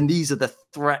sense. And then these are the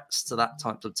threats to that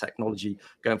type of technology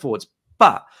going forwards.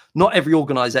 But not every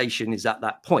organization is at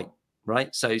that point,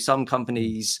 right? So some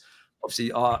companies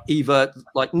obviously are either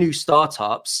like new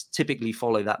startups typically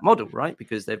follow that model, right?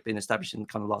 Because they've been established in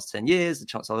kind of the last 10 years, the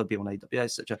chance they'll be on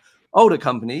AWS, etc. Older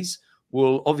companies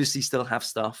will obviously still have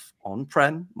stuff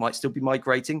on-prem, might still be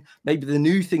migrating. Maybe the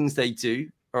new things they do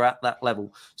are at that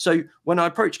level. So when I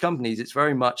approach companies, it's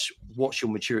very much what's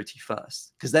your maturity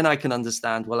first, because then I can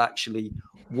understand, well, actually,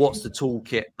 what's the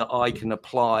toolkit that I can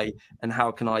apply and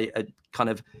how can I kind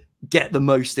of get the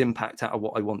most impact out of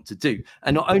what I want to do.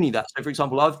 And not only that, so for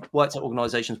example, I've worked at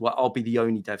organizations where I'll be the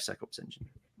only DevSecOps engineer,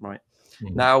 right?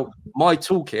 Now, my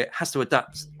toolkit has to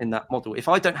adapt in that model. If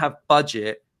I don't have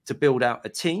budget to build out a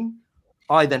team,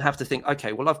 I then have to think,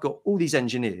 okay, well, I've got all these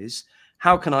engineers.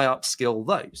 How can I upskill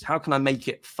those? How can I make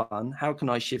it fun? How can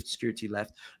I shift security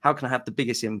left? How can I have the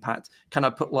biggest impact? Can I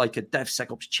put like a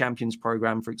DevSecOps champions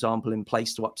program, for example, in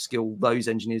place to upskill those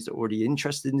engineers that are already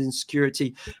interested in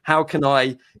security? How can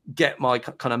I get my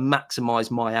kind of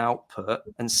maximize my output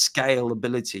and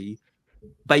scalability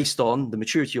based on the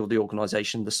maturity of the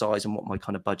organization, the size, and what my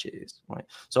kind of budget is, right?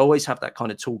 So I always have that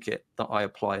kind of toolkit that I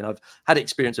apply, and I've had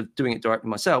experience of doing it directly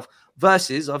myself,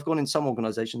 versus I've gone in some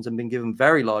organizations and been given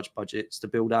very large budgets to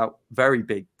build out very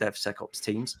big DevSecOps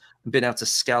teams and been able to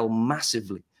scale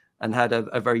massively and had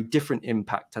a very different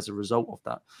impact as a result of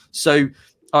that. So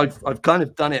I've kind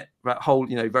of done it at whole,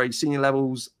 very senior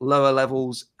levels, lower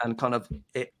levels, and kind of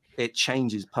it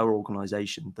changes per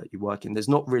organization that you work in. There's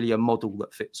not really a model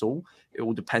that fits all. It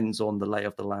all depends on the lay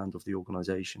of the land of the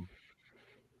organization.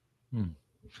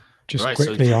 Just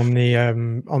quickly on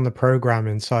the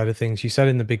programming side of things, you said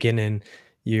in the beginning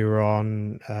you were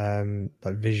on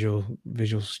like Visual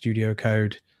Studio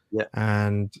Code,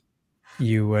 and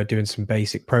you were doing some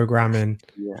basic programming.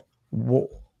 Yeah.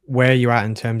 where you're at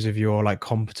in terms of your like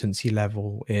competency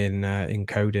level in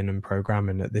coding and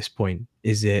programming at this point?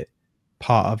 Is it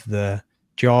part of the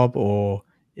job, or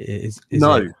is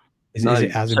No.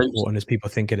 it as important as people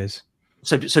think it is?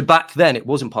 So back then it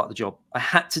wasn't part of the job. I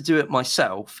had to do it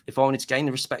myself if I wanted to gain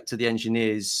the respect of the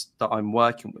engineers that I'm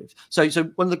working with. So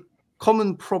one of the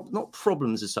common not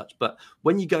problems as such, but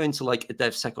when you go into like a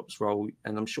DevSecOps role,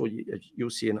 and I'm sure you'll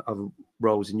see in other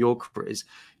roles in your careers,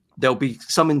 there'll be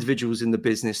some individuals in the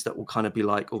business that will kind of be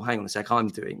like, oh, hang on a sec, I'm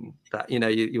doing that. You know,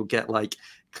 you'll get like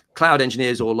cloud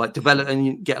engineers or like and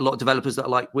you get a lot of developers that are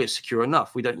like, we're secure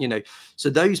enough. We don't, you know, so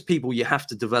those people you have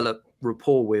to develop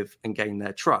rapport with and gain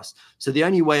their trust. So the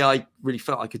only way I really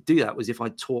felt I could do that was if I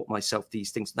taught myself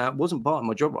these things. Now, it wasn't part of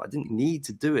my job. I didn't need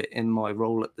to do it in my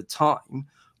role at the time,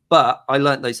 but I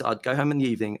learned those. I'd go home in the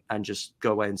evening and just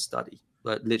go away and study.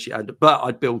 But literally, but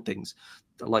I'd build things.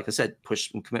 Like I said,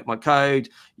 push and commit my code.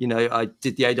 You know, I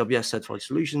did the AWS Certified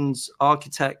Solutions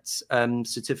Architect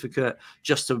certificate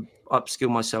just to upskill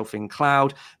myself in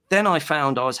cloud. Then I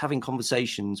found I was having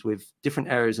conversations with different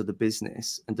areas of the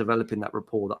business and developing that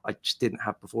rapport that I just didn't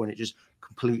have before. And it just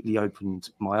completely opened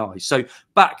my eyes. So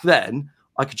back then,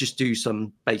 I could just do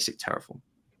some basic Terraform,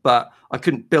 but I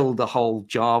couldn't build a whole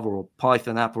Java or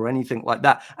Python app or anything like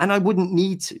that. And I wouldn't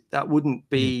need to. That wouldn't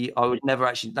be, I would never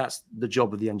actually, that's the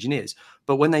job of the engineers.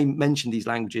 But when they mention these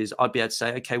languages, I'd be able to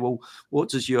say, okay, well, what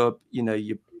does your, you know,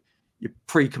 your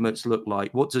pre-commits look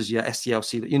like? What does your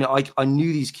SDLC, you know, I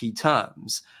knew these key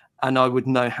terms and I would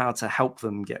know how to help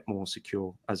them get more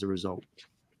secure as a result.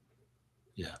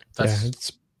 Yeah.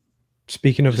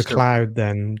 Speaking of the cloud,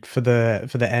 then for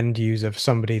the end user,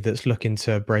 somebody that's looking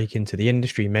to break into the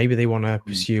industry, maybe they want to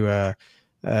pursue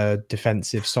a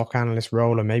defensive SOC analyst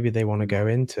role, or maybe they want to go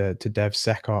into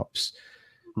DevSecOps.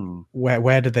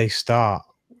 Where do they start?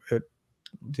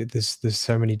 There's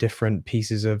so many different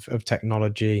pieces of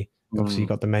technology. Obviously, you've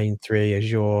got the main three: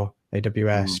 Azure,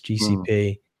 AWS,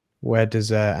 GCP. Where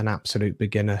does an absolute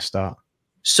beginner start?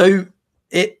 So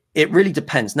it really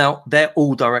depends. Now, they're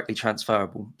all directly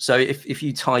transferable. So if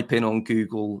you type in on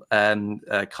Google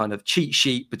kind of cheat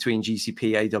sheet between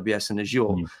GCP, AWS, and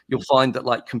Azure, you'll find that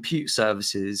like compute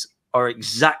services are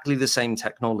exactly the same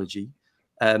technology,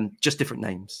 just different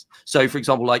names. So for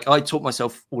example, like I taught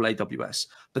myself all AWS,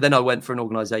 but then I went for an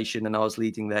organization and I was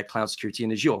leading their cloud security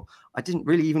in Azure. I didn't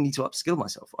really even need to upskill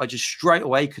myself. I just straight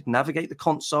away could navigate the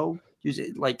console, use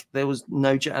it. Like there was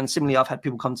no, and similarly, I've had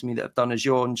people come to me that have done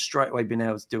Azure and straight away been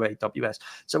able to do AWS.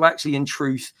 So actually, in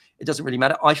truth, it doesn't really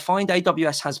matter. I find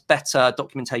AWS has better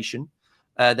documentation.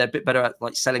 They're a bit better at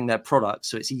like selling their products,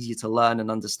 so it's easier to learn and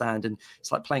understand. And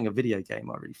it's like playing a video game.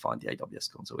 I really find the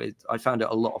AWS console. I found it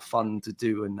a lot of fun to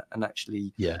do, and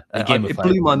actually, it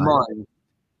blew my mind.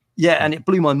 Yeah, and it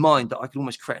blew my mind that I could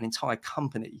almost create an entire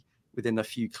company within a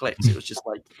few clicks. It was just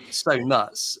like so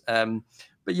nuts.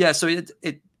 But yeah, so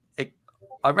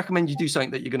I recommend you do something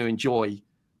that you're going to enjoy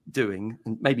doing,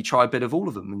 and maybe try a bit of all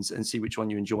of them and see which one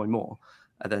you enjoy more,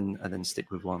 and then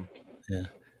stick with one. Yeah,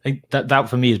 I think that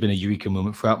for me has been a eureka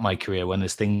moment throughout my career, when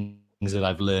there's things that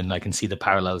I've learned, I can see the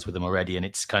parallels with them already, and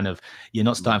it's kind of, you're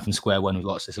not starting from square one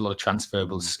with there's a lot of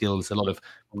transferable skills, a lot of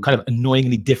kind of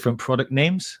annoyingly different product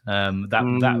names. I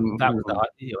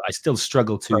still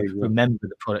struggle to remember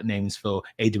the product names for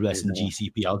AWS and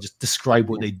GCP. I'll just describe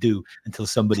what they do until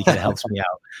somebody kind of helps me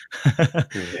out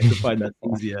to find that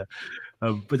easier.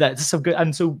 But that's some good.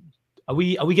 And so, are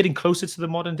we getting closer to the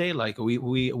modern day? Like,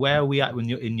 where are we at when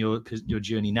you're in your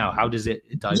journey now? How does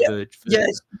it diverge?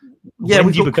 Yeah,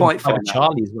 we've got quite far.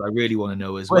 Charlie is what I really want to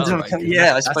know as well. Right?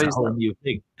 Yeah, I suppose that's a whole new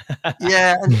thing.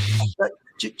 Yeah, and,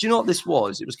 do you know what this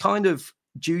was? It was kind of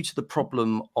due to the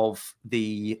problem of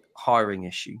the hiring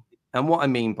issue. And what I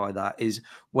mean by that is,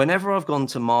 whenever I've gone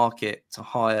to market to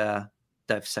hire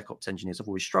DevSecOps engineers, I've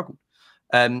always struggled.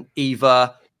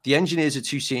 Either the engineers are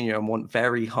too senior and want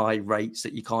very high rates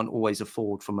that you can't always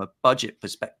afford from a budget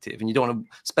perspective, and you don't want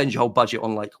to spend your whole budget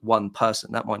on like one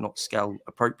person. That might not scale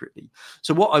appropriately.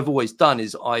 So what I've always done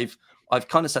is I've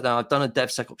kind of sat down, I've done a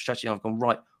DevSecOps strategy, and I've gone,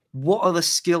 right, what are the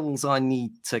skills I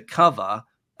need to cover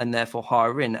and therefore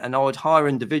hire in? And I would hire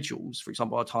individuals. For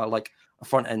example, I'd hire like a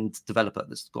front-end developer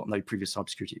that's got no previous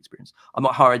cybersecurity experience. I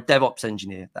might hire a DevOps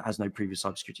engineer that has no previous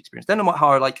cybersecurity experience. Then I might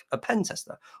hire like a pen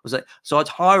tester. So I'd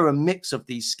hire a mix of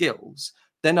these skills.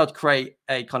 Then I'd create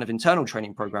a kind of internal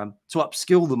training program to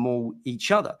upskill them all each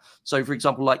other. So for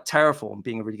example, like Terraform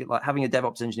being a really good, like having a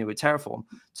DevOps engineer with Terraform,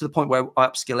 to the point where I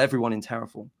upskill everyone in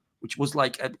Terraform, which was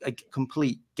like a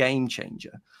complete game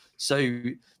changer. So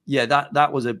yeah,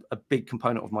 that was a big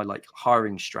component of my like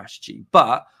hiring strategy.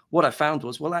 But what I found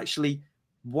was, well, actually,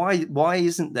 why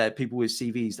isn't there people with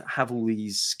CVs that have all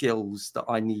these skills that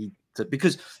I need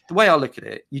because the way I look at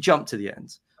it, you jump to the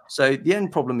end. So the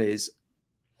end problem is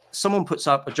someone puts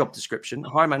up a job description, a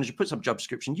hiring manager puts up a job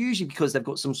description, usually because they've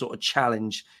got some sort of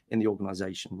challenge in the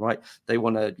organization, right? They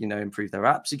want to, improve their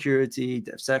app security,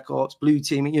 DevSecOps, blue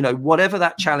teaming, whatever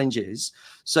that challenge is.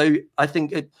 So I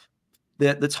think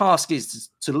the task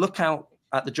is to look out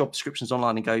at the job descriptions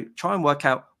online and go, try and work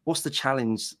out what's the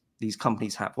challenge these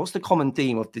companies have? What's the common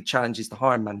theme of the challenges the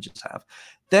hiring managers have?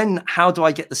 Then how do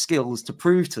I get the skills to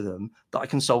prove to them that I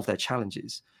can solve their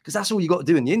challenges? Because that's all you got to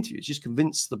do in the interview is just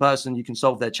convince the person you can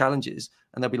solve their challenges,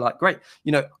 and they'll be like, great.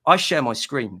 I share my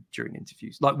screen during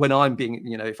interviews. Like when I'm being,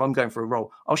 if I'm going for a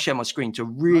role, I'll share my screen to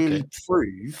really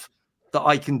prove that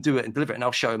I can do it and deliver it. And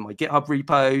I'll show them my GitHub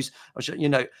repos. I'll show,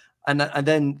 and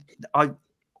then I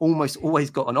almost always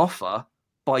got an offer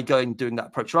by doing that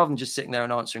approach, rather than just sitting there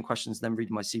and answering questions and then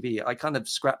reading my CV. I kind of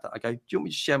scrap that. I go, do you want me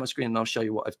to share my screen and I'll show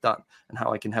you what I've done and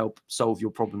how I can help solve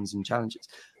your problems and challenges?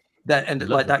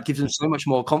 That gives them so much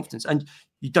more confidence. And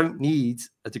you don't need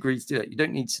a degree to do it. You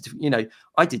don't need to,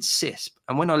 I did CISP.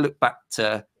 And when I look back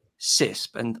to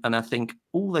CISP and I think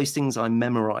all those things I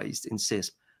memorized in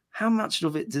CISP, how much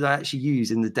of it did I actually use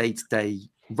in the day-to-day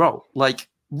role? Like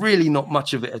really not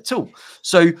much of it at all.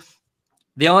 So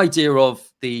the idea of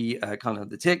the kind of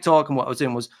the TikTok and what I was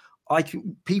doing was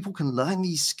people can learn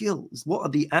these skills. What are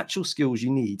the actual skills you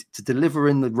need to deliver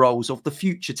in the roles of the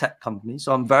future tech company?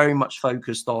 So I'm very much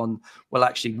focused on, well,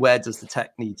 actually, where does the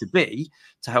tech need to be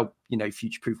to help,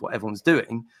 future-proof what everyone's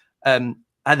doing? And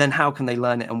then how can they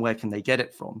learn it and where can they get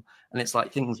it from? And it's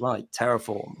like things like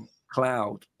Terraform,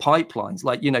 cloud, pipelines.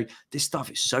 Like, this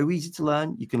stuff is so easy to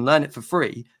learn. You can learn it for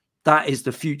free. That is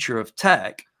the future of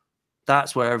tech.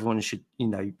 That's where everyone should,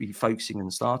 be focusing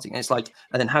and starting. And it's like,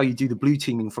 and then how you do the blue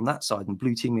teaming from that side, and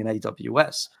blue teaming in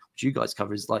AWS, which you guys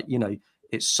cover, is like,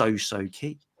 it's so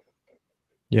key.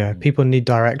 Yeah, people need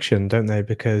direction, don't they?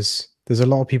 Because there's a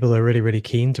lot of people that are really, really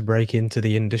keen to break into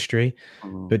the industry,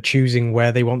 but choosing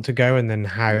where they want to go and then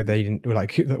how they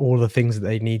like all the things that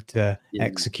they need to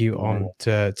execute on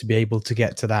to be able to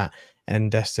get to that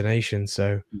end destination.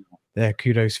 So yeah,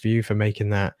 kudos for you for making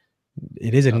that.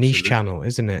 It is a niche channel,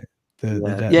 isn't it?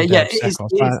 It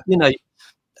is,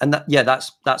 and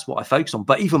that's what I focus on.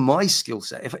 But even my skill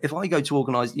set, if I go to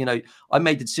organize, I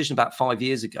made the decision about 5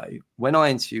 years ago. When I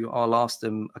interview, I'll ask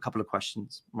them a couple of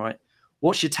questions, right?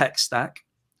 What's your tech stack?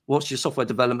 What's your software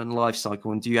development life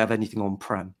cycle? And do you have anything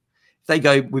on-prem? If they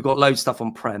go, we've got loads of stuff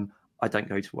on-prem, I don't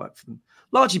go to work for them.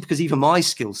 Largely because even my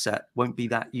skill set won't be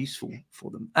that useful for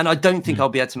them. And I don't think I'll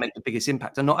be able to make the biggest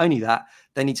impact. And not only that,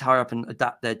 they need to hurry up and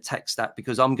adapt their tech stack,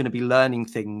 because I'm going to be learning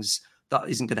things that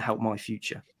isn't going to help my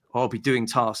future. Or I'll be doing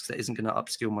tasks that isn't going to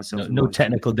upskill myself. No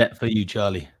technical debt for you,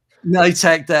 Charlie. No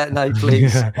tech debt, no,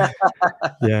 please.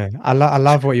 Yeah, I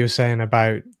love what you were saying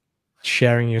about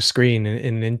sharing your screen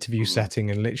in an interview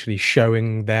setting and literally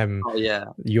showing them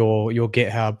your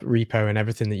GitHub repo and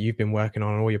everything that you've been working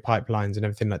on, all your pipelines and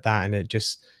everything like that. And it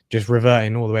just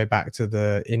reverting all the way back to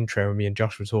the intro when me and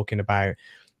Josh were talking about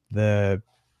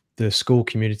the school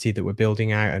community that we're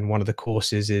building out, and one of the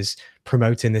courses is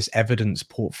promoting this evidence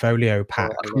portfolio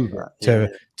pack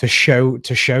to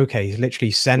showcase, literally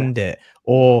send it,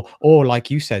 or like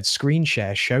you said, screen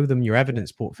share, show them your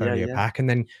evidence portfolio pack, and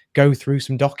then go through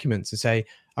some documents and say,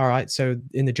 all right, so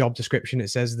in the job description it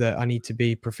says that I need to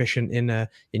be proficient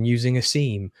in using a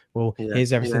SIEM. Well,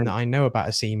 here's everything that I know about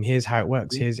a SIEM. Here's how it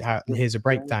works. Here's a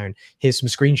breakdown. Here's some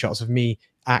screenshots of me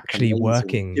actually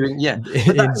working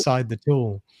inside the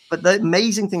tool. But the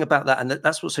amazing thing about that, and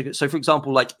that's what's so good. So, for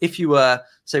example, like if you were,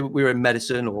 say, we were in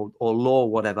medicine or law, or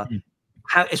whatever,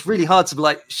 it's really hard to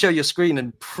like show your screen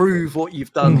and prove what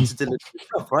you've done to deliver the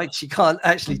job, right? You can't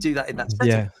actually do that in that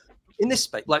setting. Yeah. In this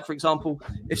space, like for example,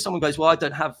 if someone goes, well, I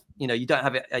don't have, you don't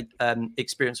have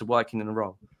experience of working in a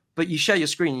role, but you share your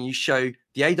screen and you show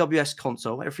the AWS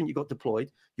console, everything you got deployed,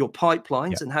 your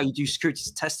pipelines, and how you do security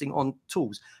testing on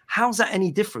tools. How's that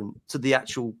any different to the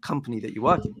actual company that you're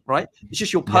working, right? It's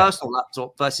just your personal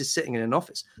laptop versus sitting in an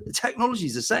office. The technology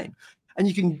is the same. And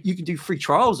you can do free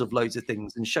trials of loads of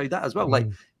things and show that as well. Like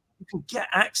you can get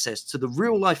access to the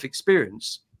real life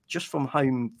experience just from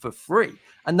home for free.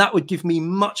 And that would give me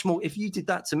much more, if you did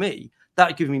that to me, that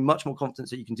would give me much more confidence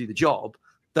that you can do the job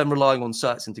than relying on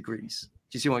certs and degrees.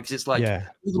 Do you see what? Because it's like,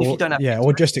 even if you don't have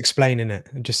or just explaining it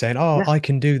and just saying, oh, I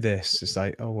can do this. It's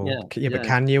like, oh, well, but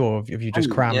can you? Or have you just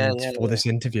crammed for this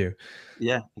interview?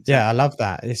 Yeah. Exactly. Yeah, I love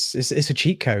that. It's a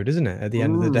cheat code, isn't it? At the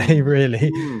end of the day, really.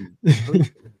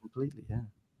 Completely, yeah.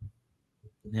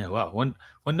 Yeah, wow.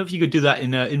 Wonder if you could do that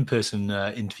in in-person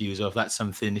interviews, or if that's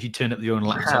something, if you turn up your own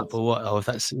laptop or what, or if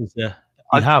that's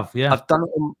I've done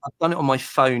it on my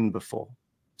phone before.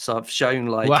 So I've shown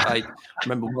like, wow. I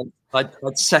remember I'd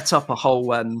set up a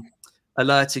whole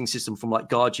alerting system from like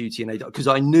Guard Duty and AWS, because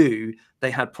I knew they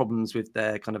had problems with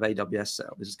their kind of AWS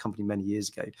setup. This is a company many years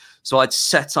ago. So I'd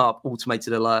set up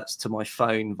automated alerts to my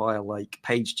phone via like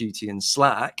PagerDuty and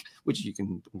Slack, which you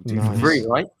can do for free,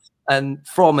 right? And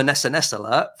from an SNS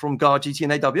alert from Guard Duty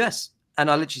and AWS. And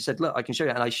I literally said, look, I can show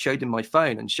you. And I showed him my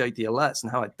phone and showed the alerts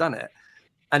and how I'd done it.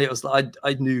 And it was like,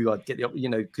 I knew I'd get the, you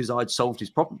know, because I'd solved his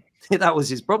problem. That was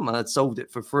his problem. I'd solved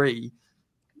it for free.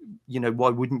 You know, why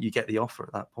wouldn't you get the offer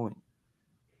at that point?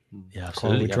 Yeah,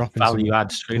 absolutely. We're dropping value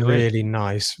add straight away. Really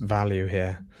nice value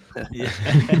here. Yeah,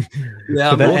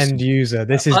 For the end user,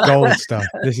 this is gold stuff.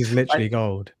 This is literally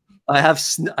gold. I have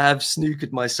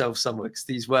snookered myself somewhere because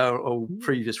these were all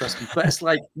previous recipes. But it's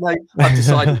like, no, I've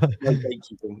decided no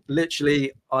gatekeeping.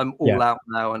 Literally, I'm all out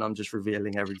now, and I'm just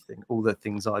revealing everything, all the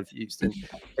things I've used, and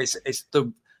it's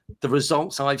the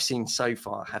results I've seen so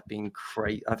far have been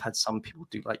great. I've had some people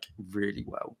do like really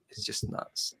well. It's just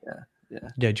nuts. Yeah.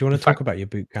 Do you want to talk about your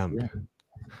boot camp?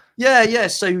 Yeah.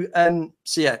 So I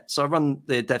run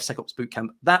the DevSecOps bootcamp.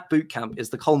 That bootcamp is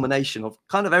the culmination of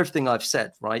kind of everything I've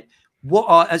said, right?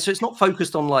 And so it's not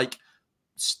focused on like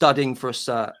studying for a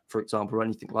cert, for example, or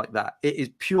anything like that. It is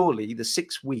purely, the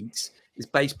 6 weeks is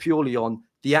based purely on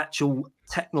the actual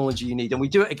technology you need. And we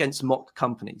do it against mock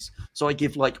companies. So I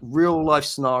give like real life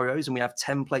scenarios, and we have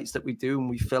templates that we do and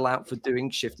we fill out for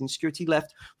doing shifting security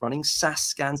left, running SAS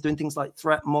scans, doing things like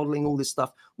threat modeling, all this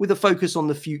stuff with a focus on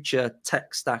the future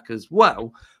tech stack as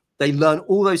well. They learn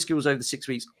all those skills over the 6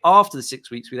 weeks. After the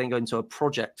 6 weeks, we then go into a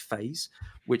project phase,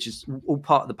 which is all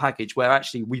part of the package, where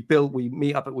actually we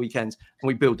meet up at weekends and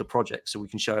we build the project so we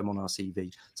can show them on our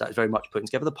CV. So that's very much putting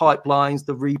together the pipelines,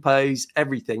 the repos,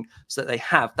 everything, so that they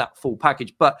have that full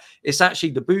package. But it's actually,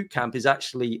 the boot camp is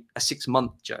actually a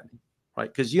 6-month journey,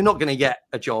 right? Because you're not going to get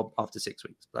a job after 6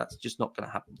 weeks. That's just not going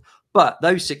to happen. But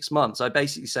those 6 months, I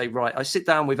basically say, right, I sit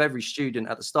down with every student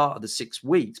at the start of the 6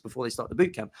 weeks before they start the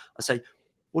boot camp. I say,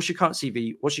 what's your current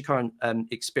CV? What's your current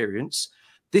experience?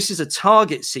 This is a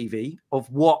target CV of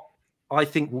what I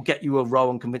think will get you a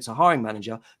role and convince a hiring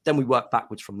manager. Then we work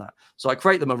backwards from that. So I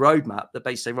create them a roadmap that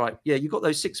basically say, right, yeah, you've got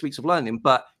those 6 weeks of learning,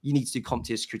 but you need to do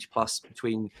CompTIA Security Plus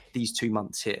between these 2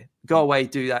 months here. Go away,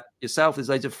 do that yourself. There's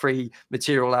loads of free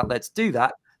material out there to do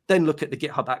that. Then look at the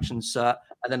GitHub Actions cert.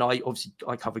 And then I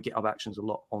cover GitHub Actions a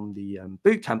lot on the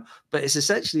bootcamp, but it's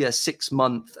essentially a 6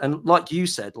 month. And like you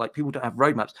said, like people don't have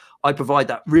roadmaps. I provide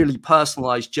that really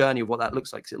personalized journey of what that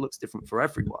looks like, because it looks different for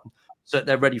everyone. So that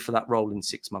they're ready for that role in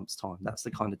 6 months' time. That's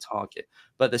the kind of target.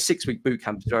 But the 6 week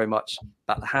bootcamp is very much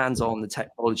about the hands-on, the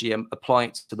technology, and applying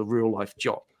it to the real life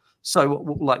job. So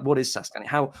like, what is SAS scanning?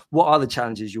 What are the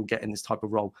challenges you'll get in this type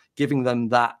of role? Giving them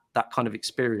that kind of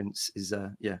experience is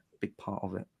a big part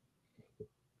of it.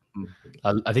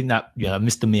 I think that,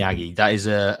 Mr. Miyagi, that is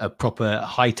a proper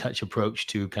high touch approach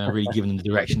to kind of really giving them the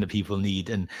direction that people need.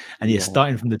 And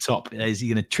starting from the top, is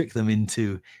you're going to trick them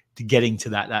into getting to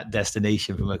that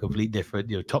destination from a complete different,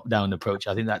 top down approach.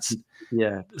 I think that's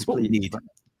what we need.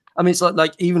 I mean, it's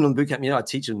like even on bootcamp, I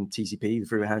teach them TCP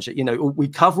through a handshake. We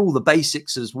cover all the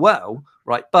basics as well,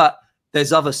 right? But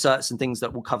there's other certs and things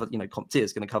that will cover, CompTIA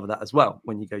is going to cover that as well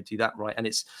when you go do that, right? And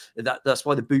that's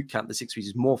why the bootcamp, the 6 weeks,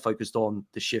 is more focused on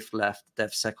the shift left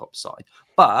DevSecOps side.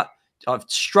 But I've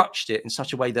structured it in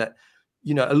such a way that,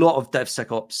 a lot of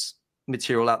DevSecOps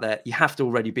material out there, you have to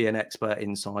already be an expert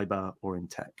in cyber or in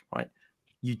tech, right?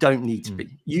 You don't need to be.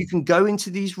 You can go into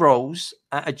these roles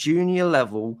at a junior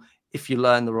level if you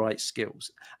learn the right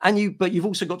skills, but you've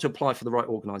also got to apply for the right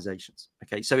organizations.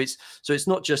 Okay. So it's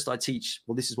not just I teach,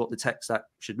 well, this is what the tech stack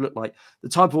should look like. The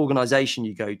type of organization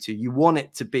you go to, you want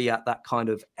it to be at that kind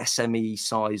of SME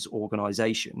size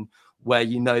organization where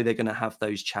they're going to have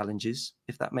those challenges,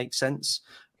 if that makes sense.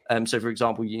 So for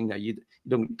example, you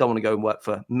don't want to go and work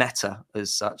for Meta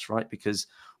as such, right? Because,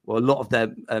 well, a lot of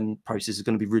their process is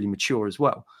going to be really mature as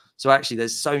well. So actually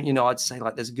there's I'd say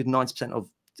like there's a good 90% of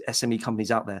SME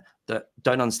companies out there that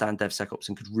don't understand DevSecOps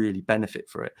and could really benefit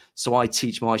for it. So I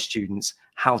teach my students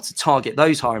how to target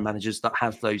those hiring managers that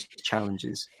have those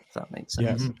challenges, if that makes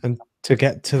sense. Yeah. And to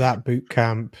get to that boot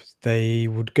camp, they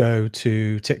would go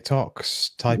to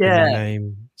TikToks, type in my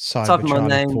name,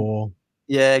 CyberCharlie 4.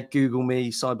 Yeah, Google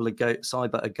me,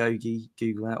 CyberAgogi,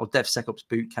 Google that, or DevSecOps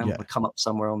Bootcamp will come up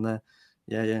somewhere on there.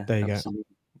 Yeah. There you absolutely.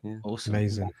 go. Yeah. Awesome.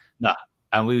 Amazing. Nah,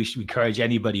 And we encourage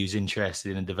anybody who's interested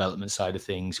in the development side of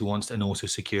things, who wants and also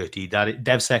security, that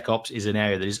DevSecOps is an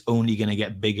area that is only going to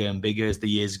get bigger and bigger as the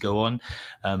years go on.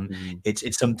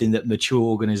 It's something that mature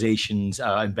organizations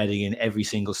are embedding in every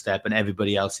single step, and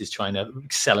everybody else is trying to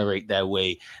accelerate their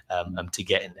way to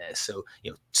get in there. So,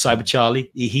 you know,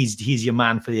 CyberCharlie, he's your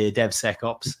man for the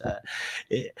DevSecOps.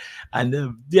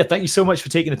 Yeah, thank you so much for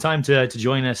taking the time to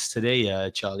join us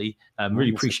today, Charlie.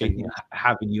 Really appreciate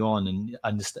having you on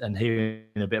and hearing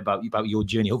a bit about your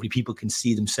journey. Hopefully people can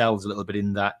see themselves a little bit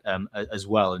in that as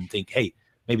well, and think, hey,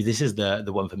 maybe this is the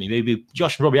one for me. Maybe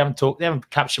Josh and Robbie they haven't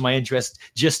captured my interest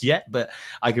just yet, but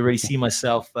I can really see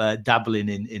myself dabbling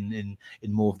in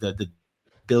more of the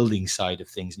building side of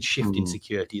things and shifting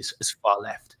security as far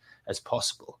left as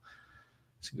possible.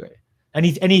 That's great.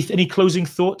 Any closing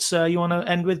thoughts you want to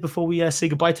end with before we say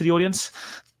goodbye to the audience?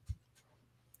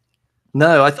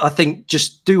 No, I think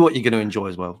just do what you're going to enjoy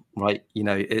as well, right? You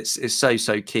know, it's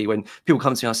so key. When people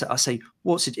come to me, I say,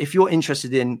 if you're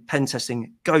interested in pen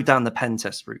testing, go down the pen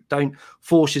test route. Don't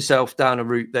force yourself down a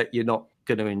route that you're not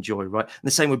going to enjoy, right? And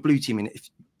the same with blue teaming. If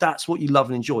that's what you love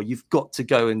and enjoy, you've got to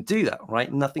go and do that,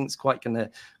 right? Nothing's quite going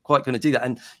to do that.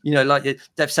 And you know, like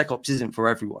DevSecOps isn't for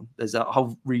everyone. There's a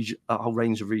whole range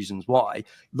of reasons why.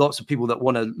 Lots of people that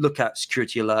want to look at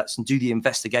security alerts and do the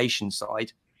investigation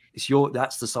side.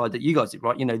 That's the side that you guys did,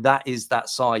 right? You know, that is that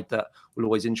side that will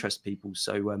always interest people.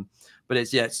 So, but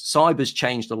cyber's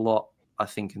changed a lot, I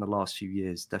think, in the last few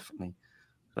years, definitely.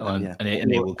 But,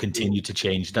 and it will continue to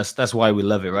change. That's why we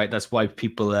love it, right? That's why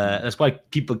people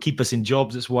keep us in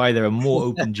jobs. That's why there are more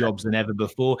open jobs than ever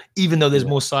before, even though there's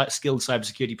more skilled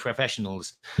cybersecurity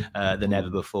professionals than ever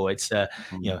before. It's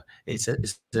you know, it's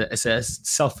a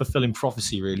self-fulfilling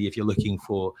prophecy, really. If you're looking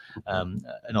for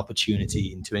an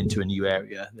opportunity into a new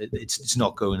area, it's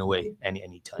not going away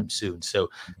anytime soon. So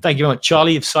thank you very much,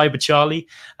 Charlie of CyberCharlie.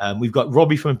 We've got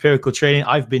Robbie from Empirical Training.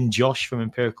 I've been Josh from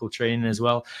Empirical Training as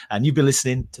well, and you've been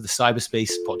listening to the CyberSpace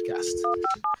podcast.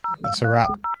 That's a wrap.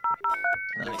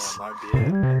 Nice. That might be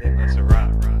it. I think that's a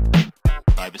wrap.